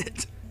actually did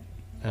it.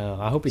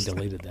 I hope he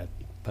deleted that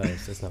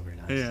post. That's not very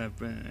nice.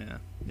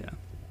 Yeah.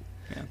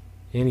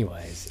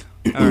 Anyways,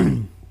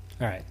 all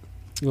right.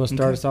 You want to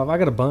start us off? I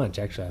got a bunch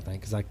actually, I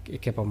think, because I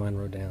kept all mine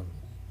wrote down.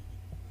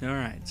 All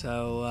right.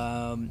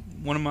 So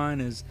one of mine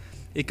is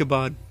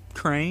Ichabod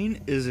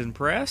Crane is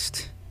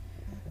impressed,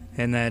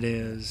 and that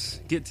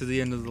is get to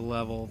the end of the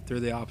level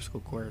through the obstacle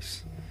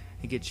course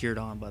and get cheered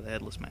on by the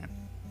Headless Man.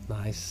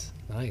 Nice.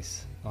 I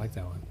like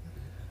that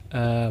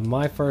one.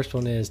 My first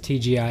one is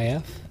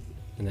TGIF,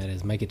 and that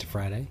is Make It to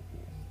Friday.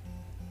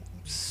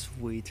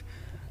 Sweet.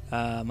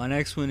 My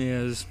next one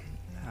is,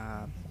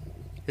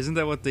 isn't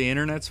that what the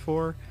internet's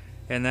for?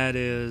 And that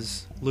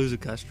is lose a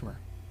customer.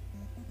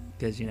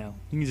 Because, you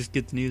can just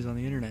get the news on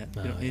the internet.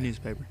 You don't need a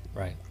newspaper.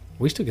 Right.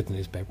 We still get the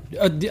newspaper.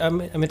 I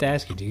meant to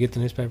ask you, do you get the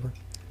newspaper?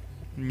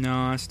 No,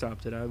 I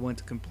stopped it. I went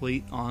to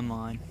complete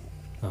online.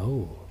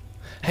 Oh.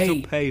 Hey.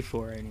 Still pay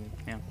for it.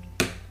 Yeah.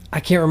 I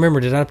can't remember.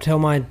 Did I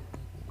tell I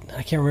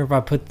can't remember if I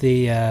put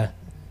the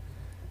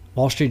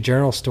Wall Street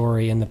Journal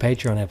story in the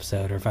Patreon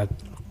episode, or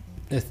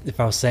if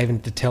I was saving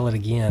to tell it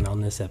again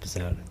on this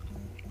episode.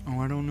 Oh,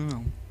 I don't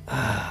know.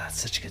 It's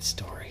such a good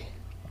story.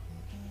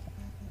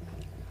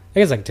 I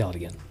guess I can tell it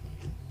again.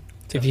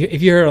 If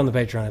you heard it on the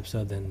Patreon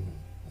episode, then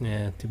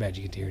too bad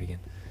you get to hear it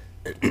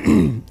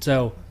again.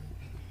 So,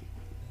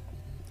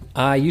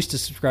 I used to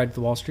subscribe to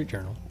the Wall Street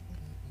Journal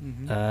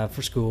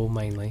for school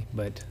mainly,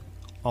 but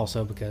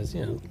also because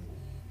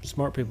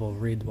smart people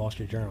read the Wall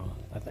Street Journal.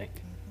 I think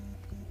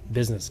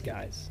business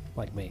guys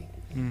like me.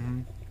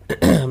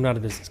 I'm not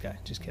a business guy,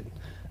 just kidding.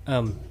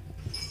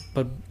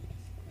 But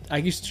I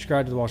used to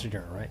subscribe to the Wall Street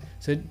Journal, right?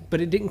 So, but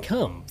it didn't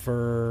come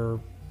for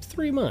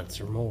 3 months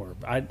or more.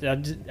 I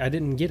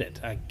didn't get it.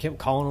 I kept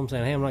calling them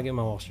saying, hey, I'm not getting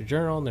my Wall Street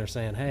Journal. And they're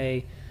saying,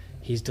 hey,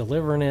 he's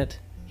delivering it.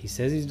 He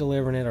says he's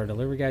delivering it. Our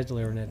delivery guy's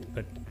delivering it.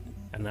 But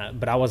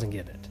I wasn't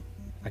getting it.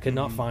 I could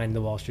not find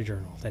the Wall Street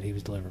Journal that he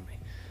was delivering me.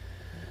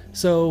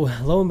 So,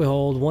 lo and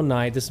behold, one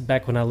night, this is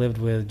back when I lived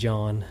with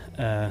John,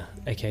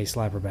 a.k.a.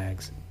 Slapper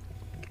Bags,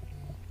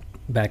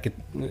 back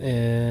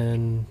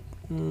in,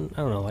 I don't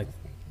know, like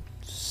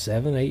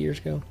 7-8 years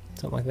ago,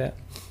 something like that.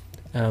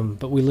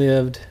 But we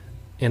lived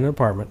in an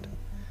apartment,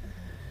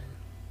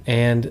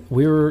 and it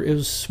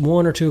was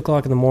 1 or 2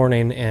 o'clock in the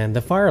morning, and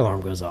the fire alarm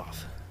goes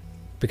off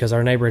because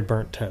our neighbor had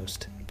burnt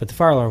toast. But the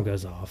fire alarm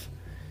goes off,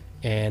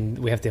 and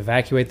we have to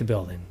evacuate the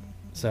building.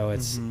 So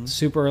it's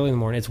super early in the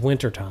morning. It's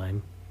winter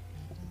time.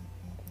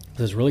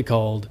 So it's really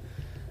cold.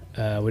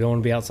 We don't want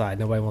to be outside.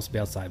 Nobody wants to be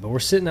outside. But we're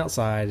sitting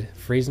outside,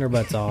 freezing our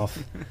butts off.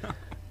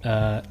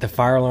 The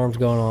fire alarm's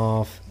going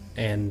off.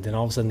 And then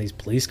all of a sudden, these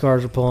police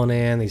cars are pulling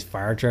in. These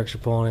fire trucks are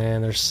pulling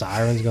in. There's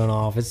sirens going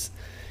off. It's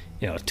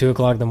 2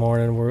 o'clock in the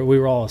morning. We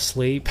were all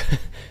asleep.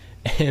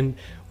 And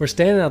we're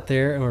standing out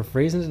there, and we're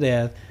freezing to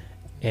death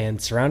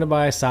and surrounded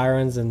by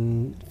sirens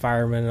and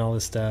firemen and all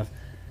this stuff.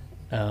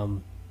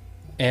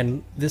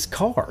 And this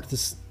car,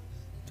 it's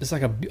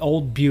like an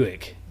old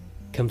Buick,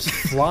 comes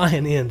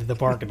flying into the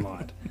parking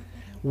lot,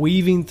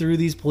 weaving through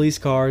these police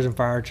cars and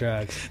fire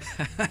trucks.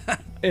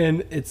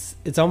 And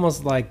it's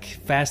almost like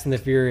Fast and the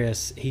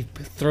Furious. He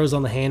throws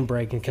on the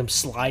handbrake and comes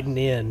sliding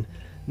in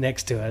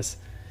next to us.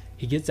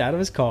 He gets out of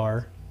his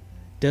car,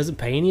 doesn't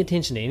pay any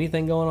attention to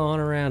anything going on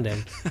around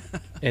him,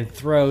 and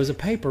throws a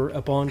paper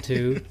up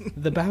onto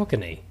the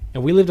balcony.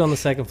 And we lived on the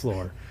second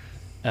floor.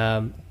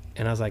 And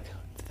I was like,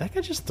 did that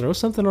guy just throw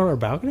something on our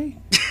balcony?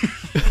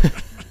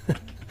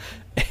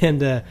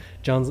 And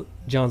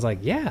John's like,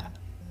 yeah,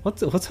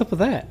 what's up with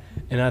that?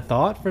 And I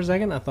thought for a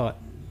second,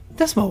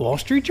 that's my Wall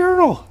Street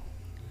Journal.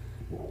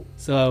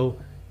 So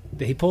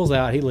he pulls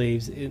out, he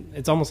leaves.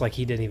 It's almost like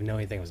he didn't even know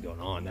anything was going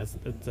on. That's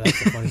the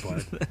funny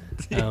part.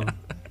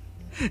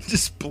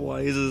 Just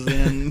blazes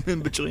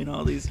in between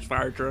all these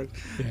fire trucks.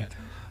 Yeah.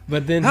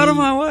 But then out of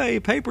my way,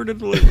 paper to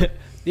deliver.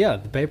 Yeah,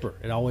 the paper.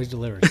 It always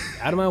delivers.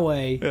 Out of my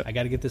way. I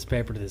got to get this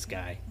paper to this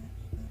guy.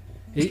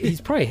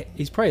 He's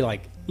probably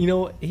like,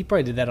 he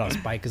probably did that on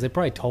spite because they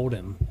probably told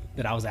him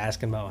that I was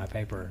asking about my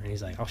paper, and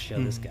he's like, I'll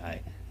show this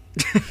guy.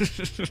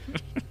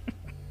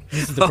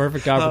 This is the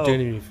perfect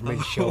opportunity for me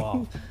to show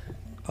off.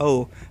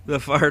 Oh, the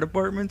fire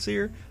department's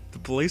here. The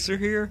police are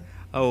here.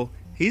 Oh,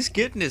 he's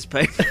getting his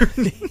paper.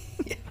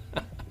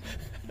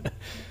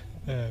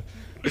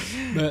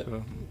 But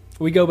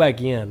we go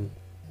back in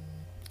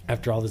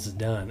after all this is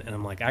done, and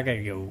I'm like, I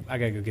gotta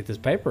go get this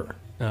paper.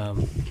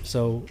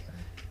 So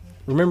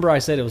remember I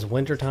said it was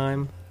winter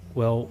time?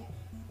 Well,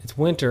 it's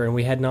winter, and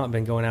we had not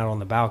been going out on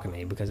the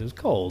balcony because it was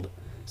cold.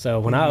 So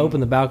when I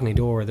opened the balcony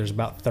door, there's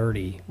about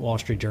 30 Wall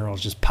Street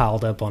Journals just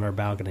piled up on our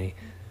balcony,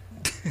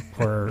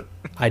 where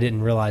I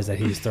didn't realize that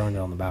he was throwing it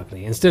on the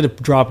balcony. Instead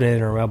of dropping it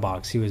in our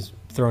mailbox, he was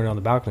throwing it on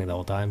the balcony the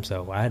whole time,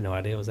 so I had no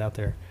idea it was out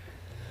there.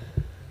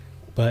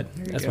 But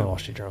that's my Wall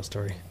Street Journal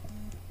story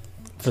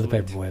for the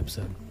Paperboy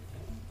episode.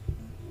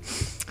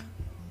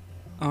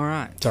 All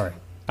right. Sorry.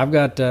 I've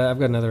got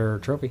another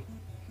trophy.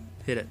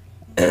 Hit it.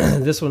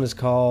 This one is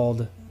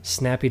called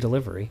Snappy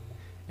Delivery,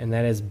 and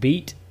that is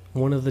beat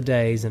one of the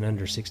days in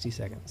under 60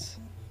 seconds.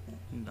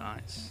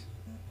 Nice.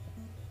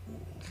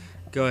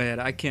 Go ahead.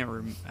 I can't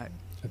remember.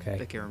 Okay.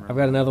 I can't remember. I've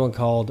got another one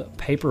called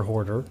Paper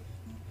Hoarder,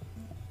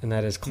 and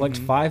that is collect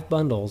 5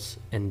 bundles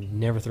and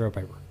never throw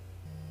paper.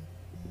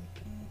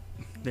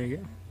 There you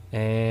go.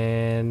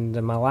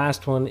 And my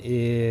last one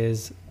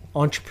is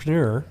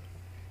Entrepreneur,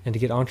 and to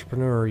get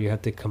Entrepreneur, you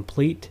have to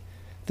complete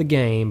the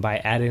game by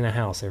adding a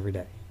house every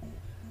day.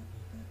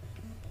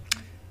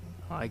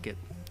 I like it.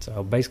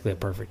 So basically a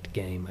perfect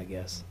game, I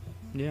guess.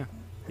 Yeah.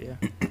 Yeah.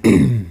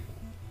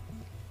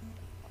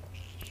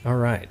 All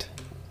right.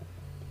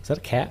 Is that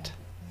a cat?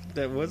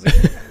 That was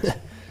it.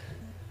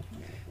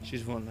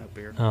 She's wanting that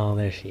beer. Oh,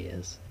 there she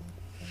is.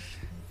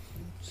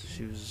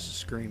 She was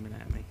screaming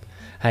at me.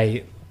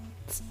 Hey,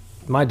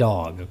 my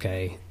dog,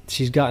 okay,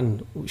 she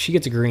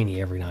gets a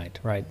greenie every night,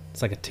 right?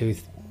 It's like a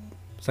teeth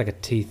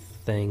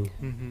thing.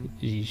 Mm-hmm.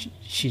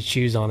 She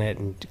chews on it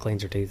and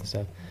cleans her teeth and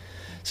stuff.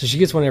 So she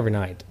gets one every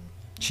night.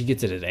 She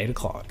gets it at 8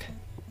 o'clock.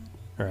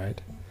 All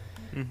right.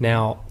 Mm-hmm.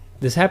 Now,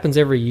 this happens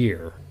every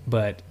year,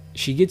 but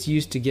she gets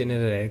used to getting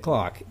it at 8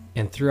 o'clock.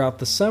 And throughout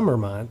the summer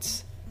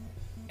months,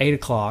 8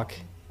 o'clock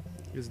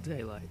is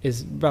daylight.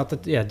 Is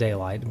about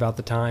daylight, about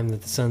the time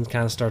that the sun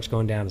kind of starts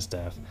going down and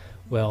stuff.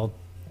 Well,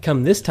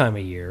 come this time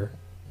of year,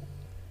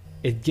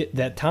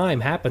 that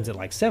time happens at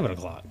like 7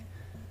 o'clock.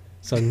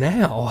 So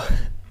now,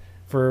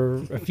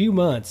 for a few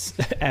months,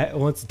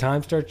 once the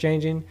time starts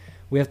changing,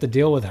 we have to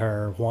deal with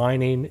her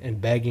whining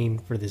and begging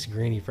for this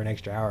greenie for an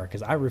extra hour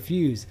because I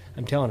refuse.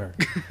 I'm telling her.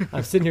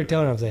 I'm sitting here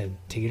telling her, I'm saying,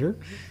 Teeter,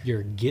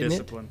 you're getting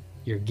Discipline.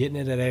 You're getting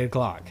it at 8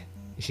 o'clock.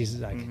 She's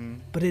like,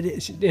 but it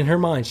is, in her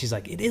mind, she's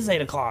like, it is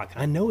 8 o'clock.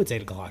 I know it's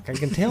 8 o'clock. I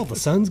can tell the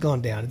sun's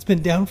gone down. It's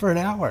been down for an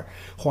hour.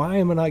 Why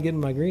am I not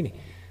getting my greenie?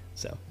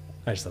 So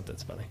I just thought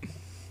that's funny.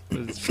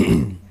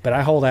 But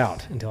I hold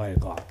out until 8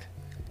 o'clock,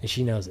 and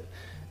she knows it.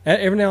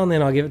 Every now and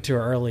then I'll give it to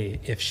her early.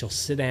 If she'll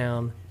sit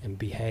down and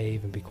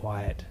behave and be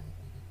quiet,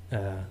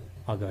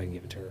 I'll go ahead and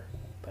give it to her.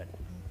 But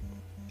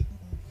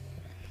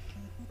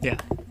yeah.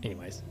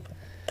 Anyways,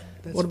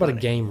 That's what about funny.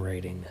 a game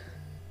rating?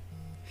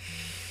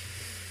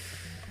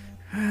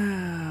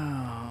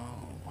 Oh.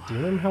 Do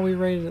you remember how we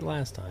rated it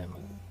last time?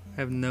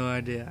 I have no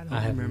idea. I don't I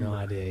have remember. no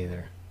idea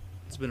either.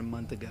 It's been a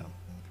month ago.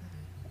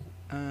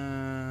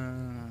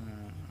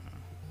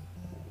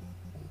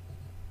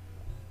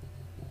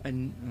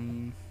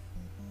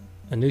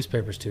 A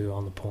newspaper's too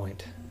on the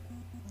point.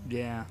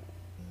 Yeah,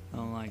 I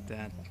don't like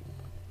that.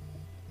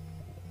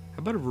 How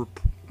about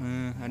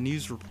a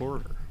news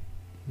reporter?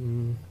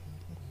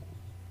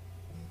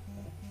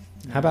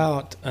 How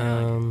about I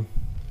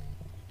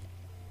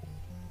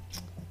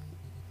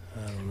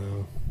don't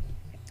know.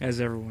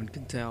 As everyone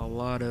can tell, a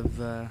lot of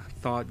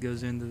thought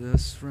goes into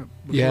this before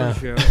Yeah. the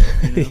show.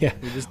 You know? Yeah.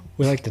 We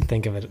We like to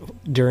think of it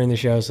during the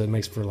show, so it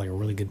makes for like a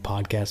really good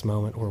podcast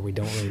moment where we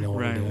don't really know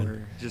what right, we're doing.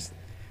 we're just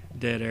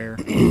dead air.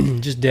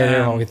 Just dead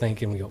air while we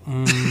think, and we go,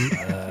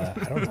 I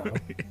don't know.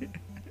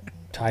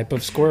 Type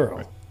of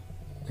squirrel.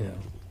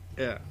 Yeah.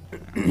 Yeah.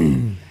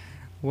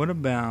 What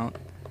about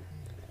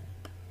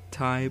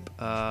type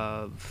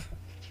of?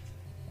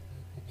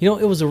 You know,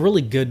 it was a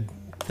really good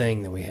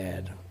thing that we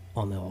had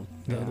on the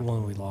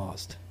one we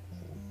lost.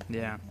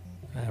 Yeah.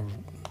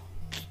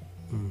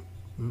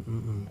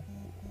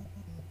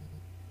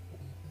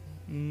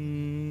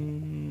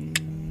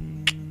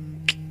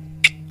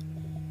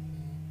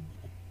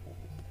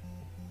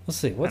 Let's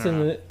see. What's in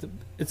the?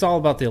 It's all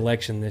about the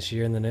election this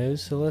year in the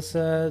news. So let's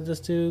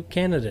just do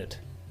candidate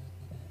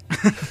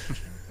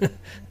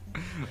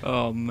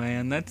Oh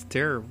man, that's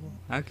terrible.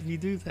 How can you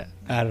do that?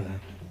 I don't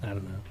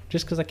know.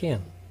 Just because I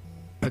can.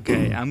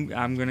 Okay, I'm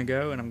gonna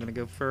go, and I'm gonna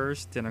go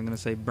first, and I'm gonna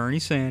say Bernie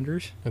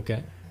Sanders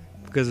Okay.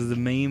 because of the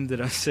meme that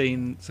I've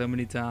seen so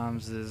many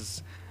times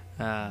is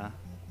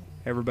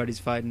everybody's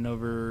fighting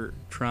over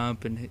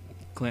Trump and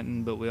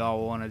Clinton, but we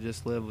all want to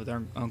just live with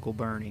our Uncle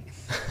Bernie.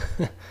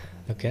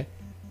 Okay.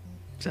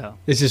 So,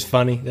 It's just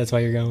funny. That's why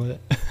you're going with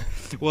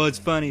it. well, it's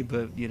funny,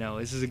 but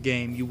this is a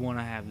game. You want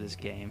to have this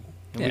game,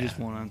 and Yeah. we just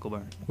want Uncle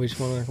Bernie. We just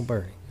want Uncle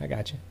Bernie. I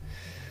got you.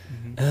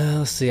 Mhm.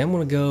 Let's see. I'm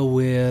going to go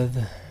with.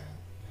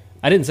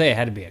 I didn't say it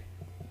had to be a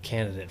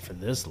candidate for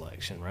this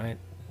election, right?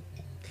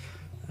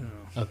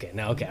 Oh, Okay.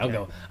 Now, okay. I'll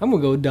go. I'm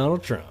going to go with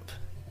Donald Trump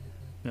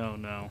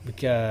no.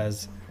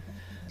 because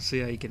See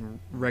how you can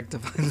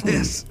rectify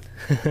this.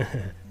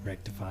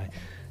 rectify.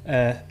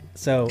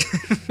 So,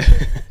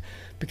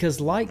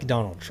 because like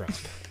Donald Trump,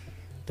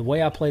 the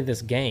way I play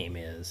this game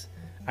is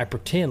I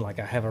pretend like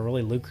I have a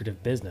really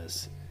lucrative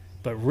business,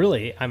 but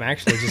really I'm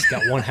actually just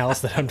got one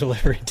house that I'm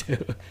delivering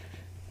to.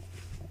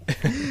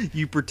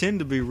 You pretend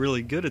to be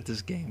really good at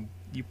this game.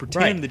 You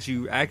pretend Right. that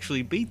you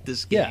actually beat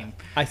this Yeah, game.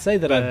 I say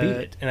that I beat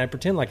But- it, and I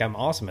pretend like I'm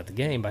awesome at the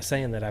game by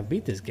saying that I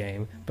beat this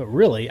game, but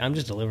really I'm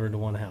just delivering to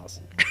one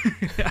house.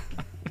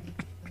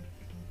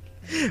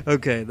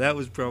 Okay, that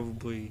was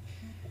probably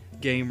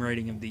game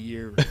rating of the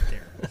year right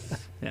there.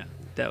 Yeah,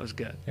 that was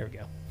good. There we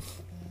go.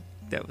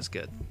 That was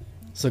good.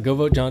 So go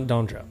vote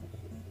Donald Trump.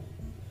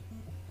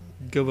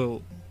 Go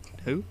vote.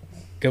 Who?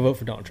 Go vote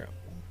for Donald Trump.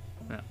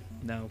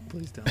 No,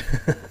 please don't.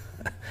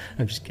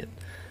 I'm just kidding.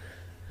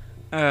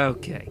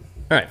 Okay.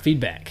 All right,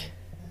 feedback.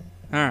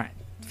 All right.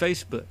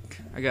 Facebook.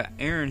 I got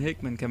Aaron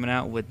Hickman coming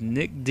out with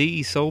Nick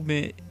D sold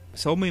me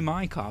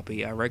my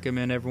copy. I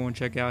recommend everyone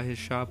check out his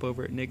shop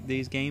over at Nick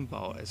D's Game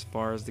Vault. As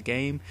far as the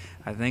game,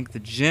 I think the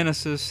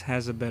Genesis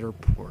has a better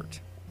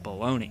port.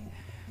 Baloney.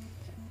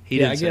 He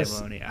Yeah, didn't I say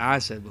guess- baloney. I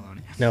said baloney.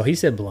 No, he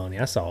said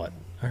baloney. I saw it.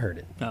 I heard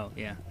it. Oh,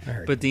 yeah. I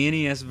heard But the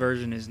NES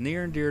version is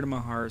near and dear to my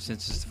heart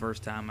since it's the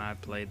first time I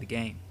played the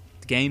game.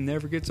 The game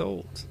never gets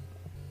old. it.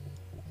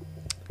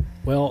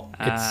 Well,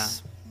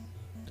 it's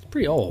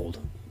pretty old,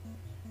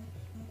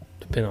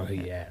 depending on who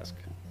you ask.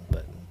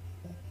 But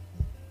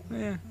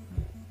Yeah.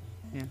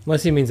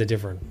 unless he means a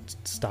different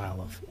style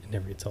of it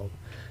never gets old.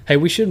 Hey,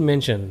 we should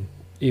mention,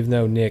 even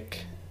though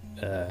Nick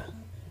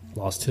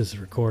lost his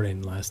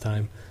recording last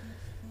time,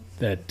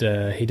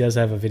 that he does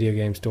have a video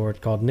game store. It's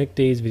called Nick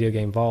D's Video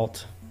Game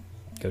Vault.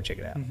 Go check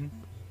it out. Mm-hmm.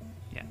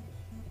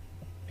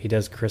 He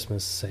does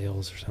Christmas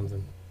sales or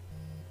something.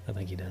 I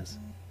think he does.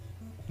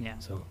 Yeah.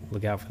 So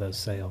look out for those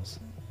sales.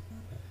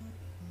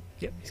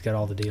 Yep. He's got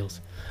all the deals.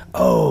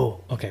 Oh,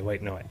 okay.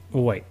 Wait, no, wait.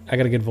 Oh, wait. I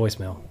got a good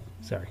voicemail.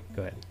 Sorry.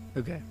 Go ahead.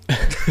 Okay.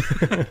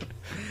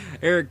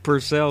 Eric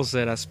Purcell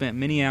said, I spent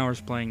many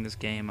hours playing this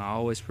game. I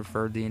always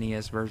preferred the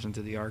NES version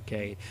to the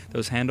arcade.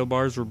 Those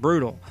handlebars were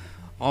brutal.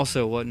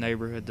 Also, what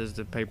neighborhood does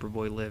the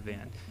Paperboy live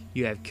in?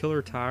 You have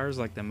killer tires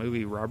like the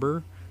movie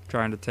Rubber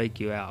trying to take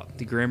you out.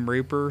 The Grim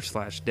Reaper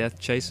 / Death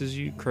chases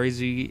you.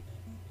 Crazy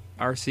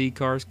RC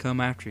cars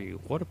come after you.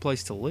 What a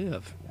place to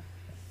live.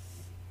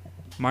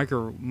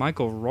 Michael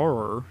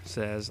Rohrer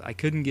says, I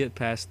couldn't get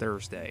past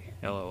Thursday.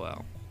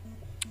 LOL.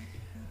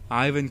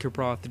 Ivan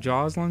Kaproth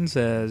Joslin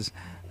says,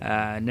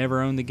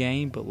 never owned the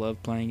game, but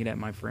loved playing it at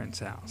my friend's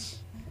house.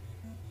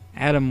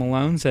 Adam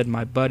Malone said,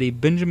 my buddy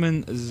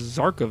Benjamin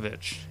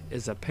Zarkovich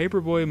is a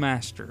Paperboy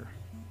master.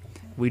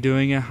 We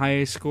doing a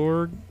high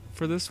score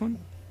for this one?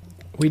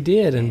 We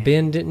did, and And-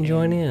 Ben didn't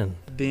join and-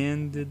 in.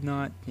 Ben did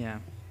not, yeah.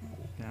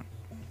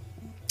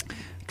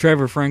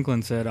 Trevor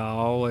Franklin said, I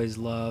always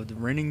loved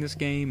renting this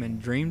game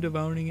and dreamed of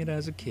owning it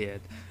as a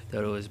kid,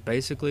 though it was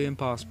basically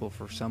impossible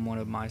for someone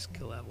of my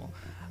skill level.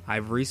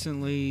 I've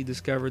recently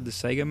discovered the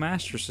Sega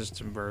Master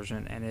System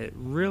version, and it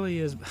really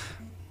is...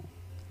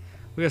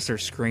 We gotta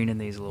start screening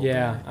these a little bit.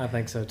 Yeah, I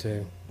think so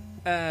too.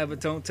 But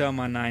don't tell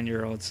my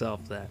 9-year-old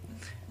self that.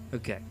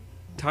 Okay.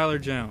 Tyler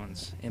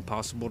Jones,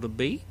 impossible to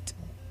beat?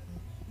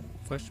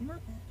 Question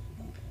mark?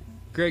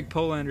 Greg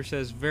Polander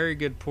says, very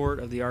good port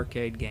of the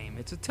arcade game.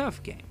 It's a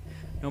tough game,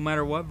 no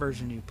matter what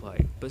version you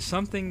play, but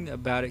something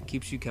about it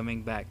keeps you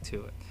coming back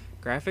to it.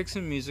 Graphics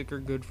and music are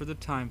good for the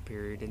time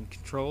period, and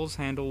controls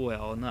handle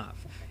well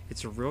enough.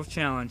 It's a real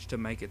challenge to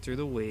make it through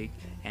the week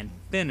and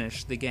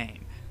finish the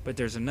game, but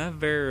there's enough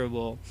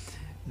variable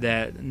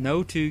that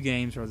no two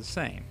games are the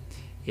same.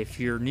 If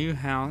you're new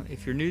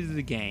to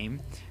the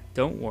game,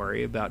 don't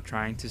worry about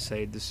trying to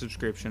save the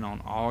subscription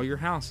on all your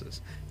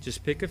houses.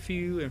 Just pick a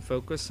few and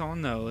focus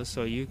on those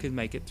so you can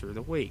make it through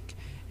the week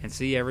and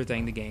see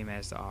everything the game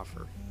has to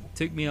offer. It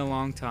took me a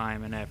long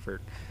time and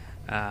effort,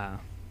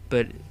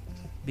 but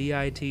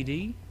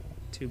BITD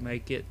to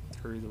make it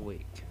through the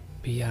week.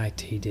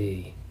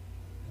 BITD.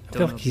 I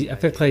Don't feel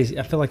know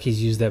I feel like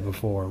he's used that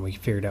before, and we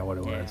figured out what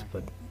it was. Yeah.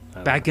 But I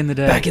don't Back know. in the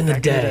day. Back in the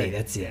day,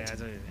 that's it.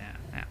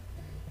 Yeah.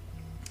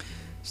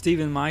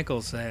 Stephen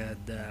Michael said,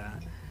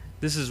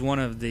 this is one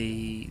of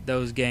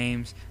those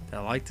games that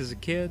I liked as a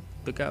kid,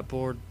 but got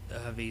bored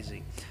of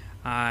easy.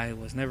 I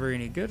was never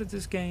any good at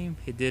this game.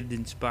 It did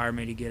inspire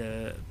me to get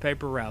a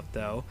paper route,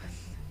 though,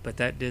 but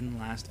that didn't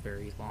last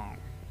very long.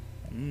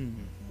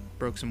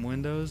 Broke some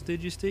windows,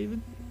 did you,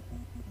 Steven?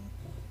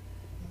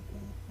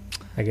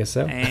 I guess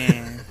so.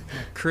 And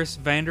Chris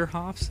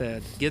Vanderhoff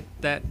said, get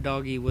that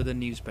doggy with a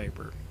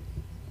newspaper.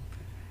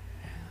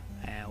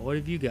 And what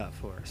have you got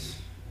for us?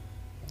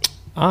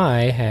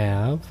 I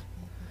have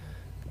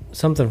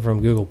something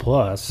from Google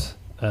Plus.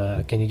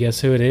 Can you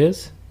guess who it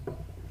is?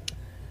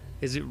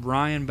 Is it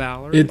Ryan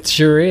Ballard? It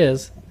sure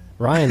is.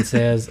 Ryan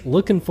says,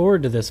 looking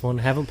forward to this one.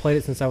 Haven't played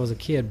it since I was a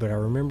kid, but I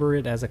remember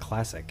it as a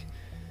classic.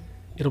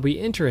 It'll be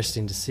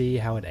interesting to see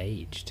how it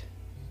aged.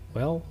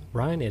 Well,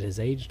 Ryan, it has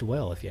aged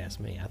well, if you ask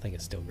me. I think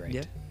it's still great.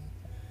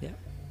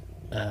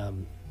 Yeah.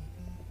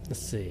 Let's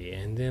see.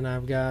 And then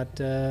I've got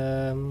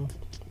from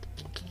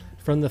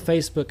the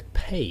Facebook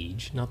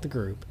page, not the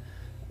group,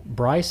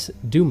 Bryce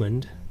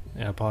Dumond,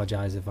 I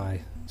apologize if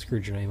I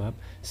screwed your name up,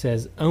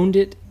 says, owned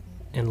it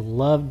and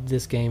loved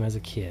this game as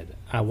a kid.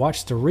 I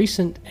watched a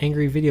recent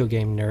Angry Video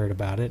Game Nerd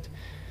about it,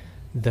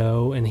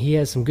 though, and he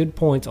has some good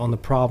points on the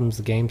problems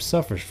the game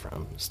suffers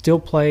from. Still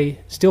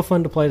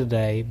fun to play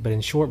today, but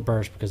in short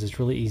bursts because it's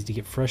really easy to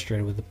get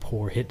frustrated with the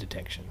poor hit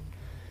detection.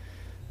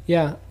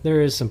 Yeah,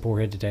 there is some poor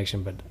hit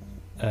detection, but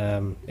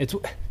it's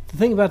the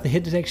thing about the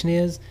hit detection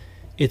is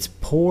it's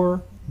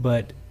poor,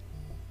 but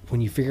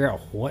when you figure out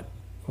what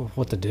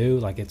to do,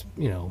 like it's,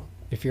 you know,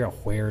 if you figure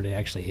out where to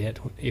actually hit,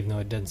 even though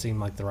it doesn't seem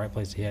like the right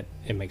place to hit,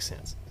 it makes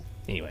sense.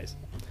 Anyways,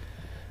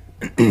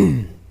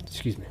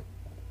 excuse me.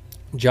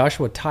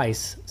 Joshua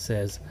Tice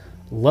says,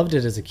 loved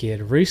it as a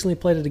kid, recently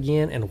played it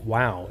again, and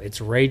wow, it's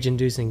a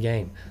rage-inducing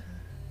game.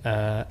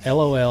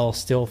 LOL,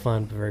 still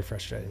fun, but very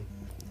frustrating.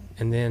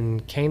 And then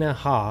Kana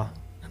Ha,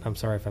 and I'm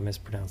sorry if I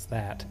mispronounced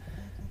that,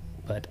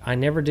 but I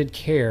never did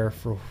care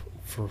for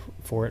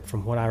it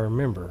from what I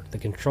remember. The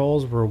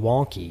controls were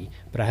wonky,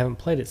 but I haven't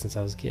played it since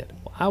I was a kid.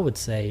 Well, I would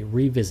say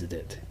revisit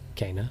it,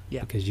 Kana,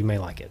 because you may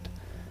like it.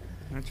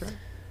 That's right.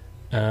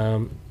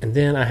 And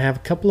then I have a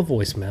couple of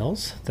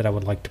voicemails that I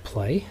would like to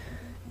play.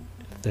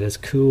 If that is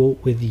cool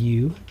with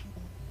you.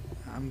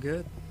 I'm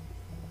good.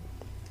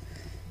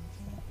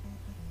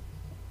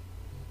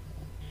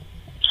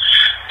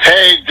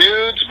 Hey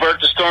dudes,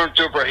 Bert the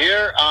Stormtrooper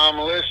here. I'm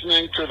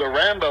listening to the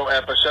Rambo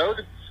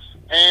episode,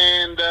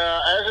 and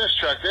as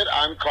instructed,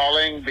 I'm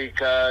calling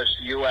because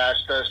you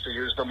asked us to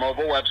use the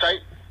mobile website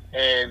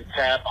and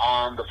tap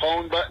on the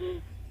phone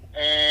button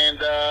and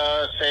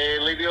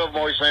leave you a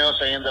voicemail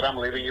saying that I'm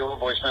leaving you a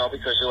voicemail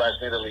because you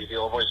asked me to leave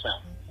you a voicemail.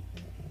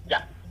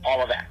 Yeah,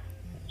 all of that.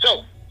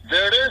 So,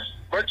 there it is.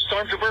 Bert the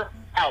Stormtrooper,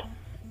 out.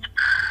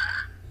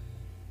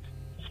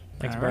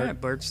 Thanks, All Bert.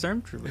 right, Bert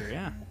Stormtrooper,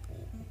 yeah.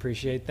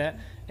 Appreciate that.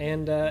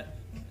 And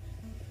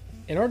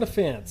in our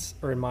defense,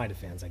 or in my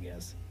defense, I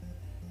guess,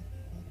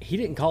 he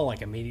didn't call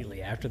like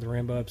immediately after the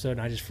Rambo episode,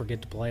 and I just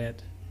forget to play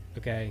it.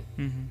 Okay?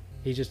 Mm-hmm.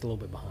 He's just a little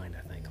bit behind,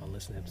 I think, on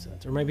listening to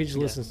episodes. Or maybe he just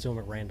listens to them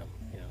at random.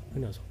 You know, who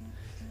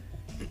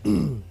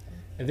knows?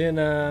 And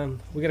then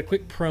we got a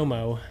quick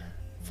promo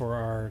for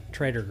our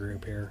trader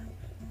group here.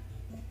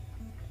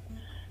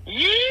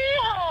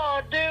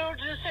 Yeah, dude,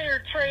 this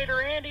here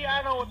Trader Andy.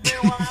 I know it's been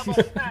a while. I'm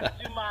gonna not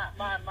do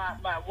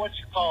my what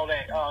you call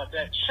that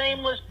that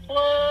shameless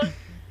plug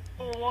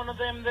for one of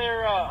them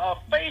there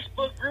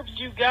Facebook groups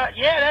you got.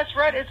 Yeah, that's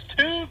right. It's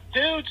Two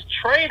Dudes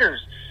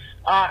Traders.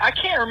 I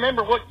can't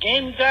remember what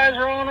game you guys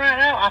are on right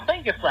now. I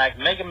think it's like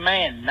Mega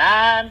Man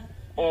 9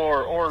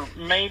 or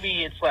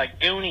maybe it's like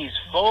Goonies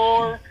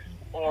 4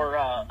 or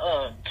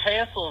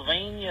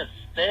Castlevania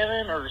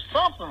 7 or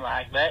something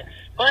like that.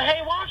 But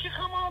hey, why don't you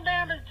come on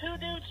down to Two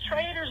Dudes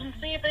Traders and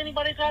see if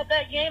anybody's got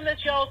that game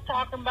that y'all's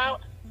talking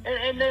about,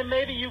 and then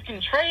maybe you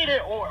can trade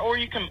it or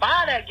you can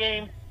buy that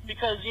game,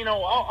 because you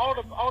know all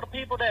the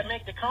people that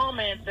make the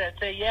comments that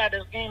say yeah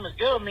this game is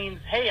good means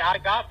hey I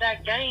got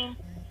that game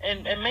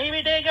and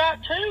maybe they got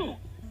two.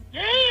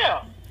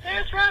 Yeah,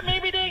 that's right.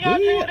 Maybe they got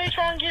two. They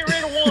trying to get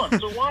rid of one.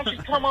 So why don't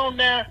you come on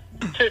down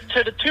to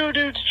the Two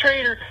Dudes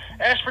Trader?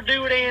 Ask for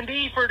Dude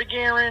Andy for the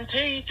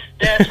guarantee.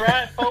 That's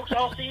right, folks.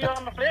 I'll see you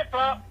on the flip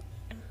flop.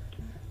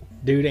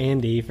 Dude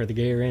Andy for the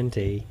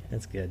guarantee.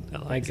 That's good. I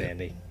like Thanks, it.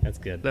 Andy. That's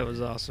good. That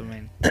was awesome,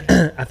 man.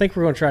 I think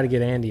we're going to try to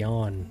get Andy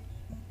on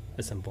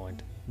at some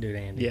point. Dude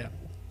Andy.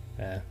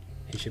 Yeah.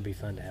 He should be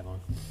fun to have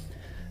on.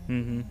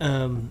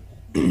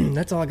 Mm-hmm.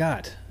 That's all I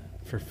got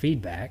for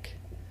feedback.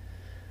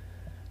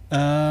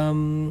 I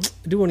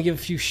do want to give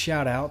a few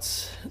shout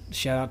outs.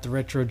 Shout out to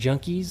Retro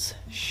Junkies.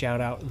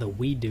 Shout out the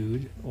Wee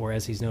Dude, or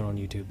as he's known on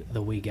YouTube,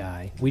 the Wee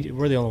Guy.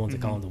 We're the only ones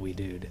that call him the Wee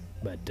Dude,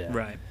 but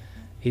Right.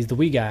 he's the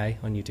Wee Guy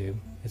on YouTube.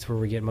 It's where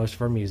we get most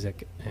of our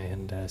music,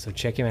 and so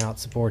check him out,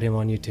 support him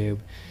on YouTube.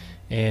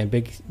 And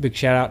big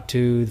shout out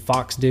to the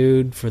Fox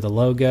Dude for the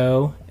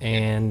logo.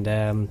 And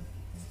I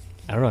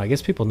don't know, I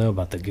guess people know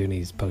about the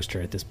Goonies poster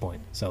at this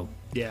point. So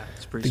Yeah,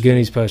 it's pretty the sweet.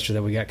 Goonies poster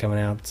that we got coming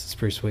out, it's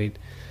pretty sweet.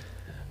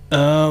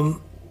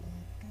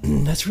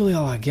 That's really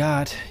all I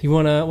got. You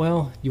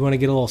wanna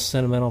get a little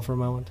sentimental for a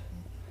moment?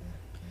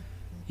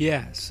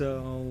 Yeah,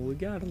 so we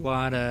got a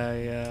lot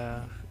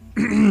of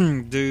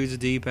dudes,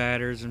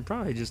 D-padders, and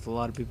probably just a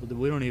lot of people that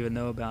we don't even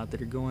know about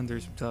that are going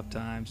through some tough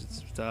times and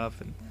some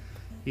stuff. And,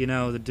 you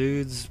know, the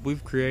dudes,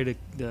 we've created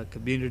a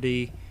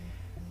community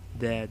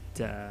that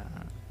I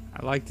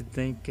like to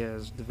think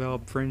has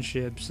developed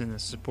friendships and a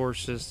support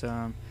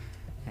system,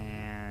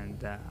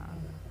 and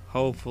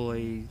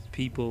hopefully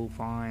people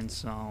find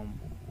some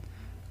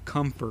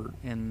comfort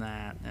in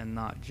that, and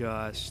not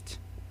just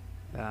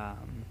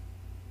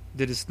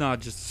that it's not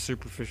just a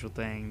superficial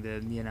thing,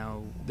 that, you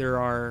know, there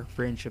are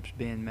friendships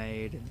being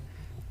made and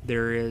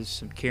there is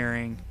some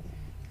caring.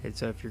 And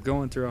so if you're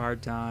going through a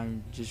hard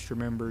time, just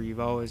remember you've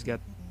always got,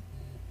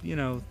 you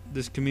know,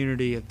 this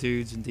community of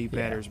dudes and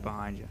D-padders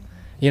behind you.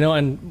 You know,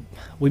 and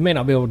we may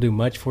not be able to do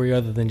much for you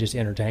other than just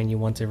entertain you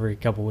once every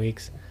couple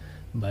weeks.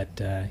 But,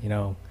 you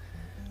know,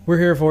 we're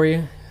here for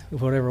you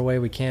whatever way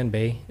we can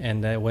be.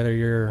 And whether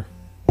you're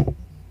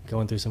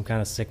going through some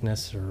kind of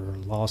sickness or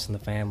loss in the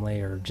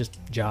family or just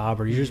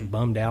job, or you're just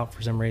bummed out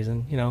for some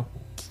reason, you know,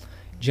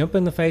 jump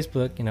in the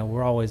Facebook. You know,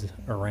 we're always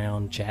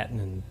around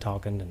chatting and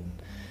talking, and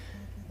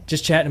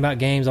just chatting about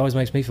games always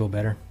makes me feel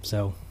better.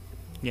 So,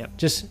 Yep.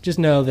 just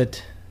know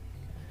that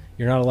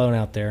you're not alone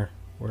out there.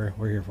 We're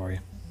here for you.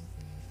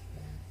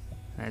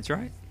 That's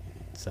right.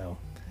 So,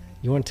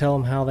 you want to tell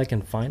them how they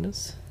can find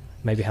us?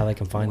 Maybe how they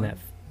can find that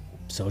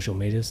social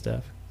media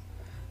stuff?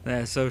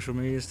 That social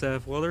media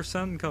stuff. Well, there's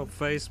something called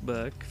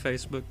Facebook, I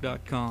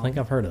facebook.com. think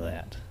I've heard of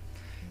that.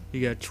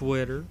 You got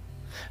Twitter.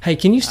 Hey,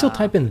 can you still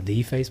type in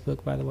the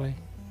Facebook, by the way,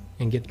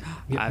 and get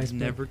I've Facebook?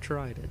 never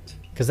tried it.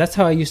 Because that's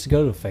how I used to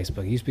go to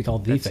Facebook. It used to be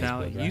called the That's Facebook,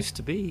 how it right? used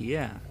to be,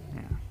 yeah.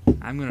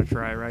 I'm going to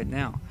try right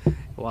now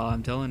while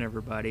I'm telling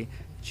everybody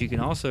that you can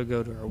also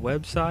go to our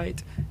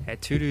website at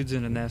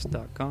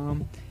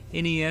twodudesinaNest.com,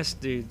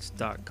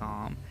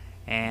 nesdudes.com,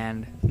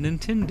 and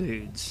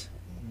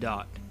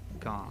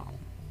nintendudes.com.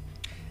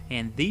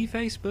 And the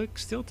Facebook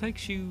still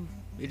takes you,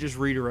 it just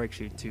redirects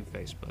you to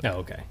Facebook. Oh,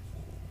 okay.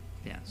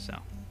 Yeah, so.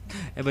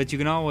 But you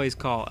can always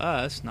call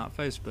us, not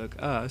Facebook,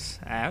 us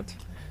at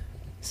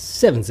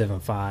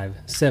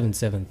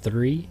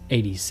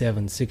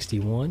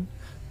 775-773-8761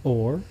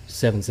 or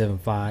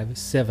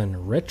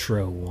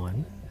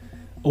 775-7retro1,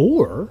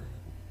 or,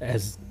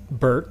 as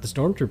Bert, the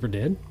Stormtrooper,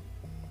 did,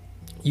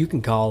 you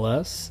can call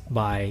us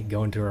by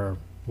going to our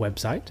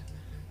website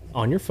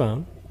on your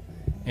phone,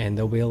 and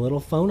there'll be a little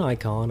phone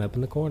icon up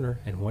in the corner,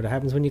 and what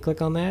happens when you click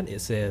on that,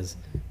 it says,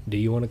 do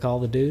you want to call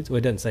the dudes? Well,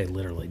 it doesn't say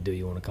literally, do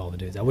you want to call the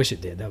dudes? I wish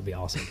it did. That would be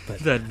awesome. But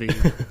that'd be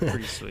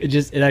pretty sweet.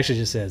 it actually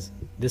just says,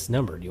 this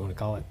number, do you want to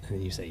call it? And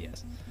then you say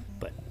yes.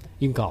 But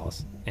you can call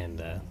us and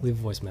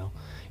leave a voicemail.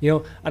 You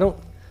know, I don't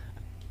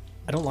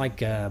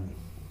like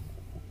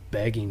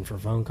begging for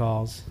phone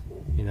calls.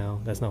 You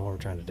know, that's not what we're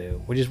trying to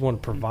do. We just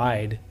want to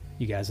provide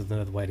you guys with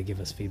another way to give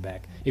us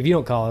feedback. If you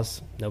don't call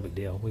us, no big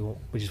deal.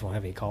 We just won't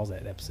have any calls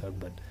that episode.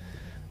 But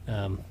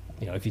you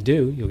know, if you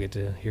do, you'll get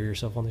to hear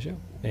yourself on the show,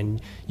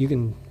 and you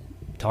can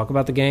talk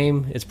about the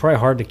game. It's probably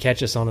hard to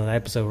catch us on an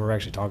episode where we're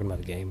actually talking about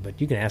the game, but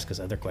you can ask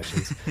us other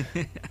questions.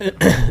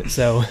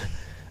 So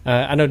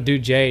I know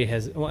Dude J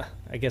has. Well,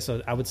 I guess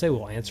I would say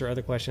we'll answer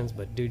other questions,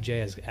 but Dude J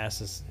has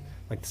asked us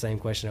like the same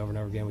question over and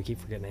over again. We keep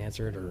forgetting to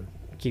answer it, or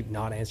keep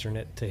not answering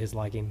it to his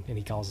liking, and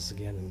he calls us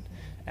again and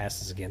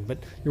asks us again. But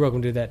you're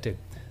welcome to do that too.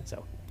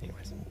 So,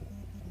 anyways.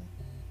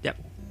 Yep.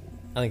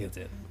 I think that's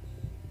it.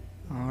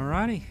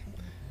 Alrighty.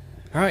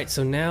 All right,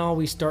 so now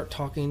we start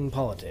talking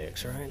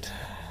politics, right?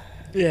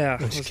 Yeah,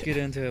 let's get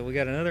into it. We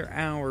got another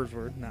hour's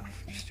worth. No,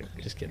 just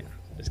joking. Just kidding.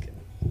 Just kidding.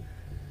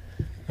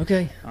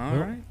 Okay. All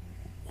right.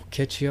 We'll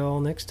catch you all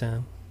next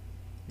time.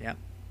 Yep.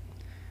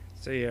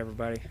 See you,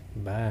 everybody.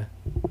 Bye.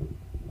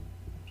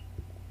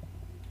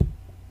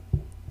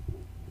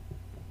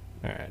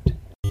 All right.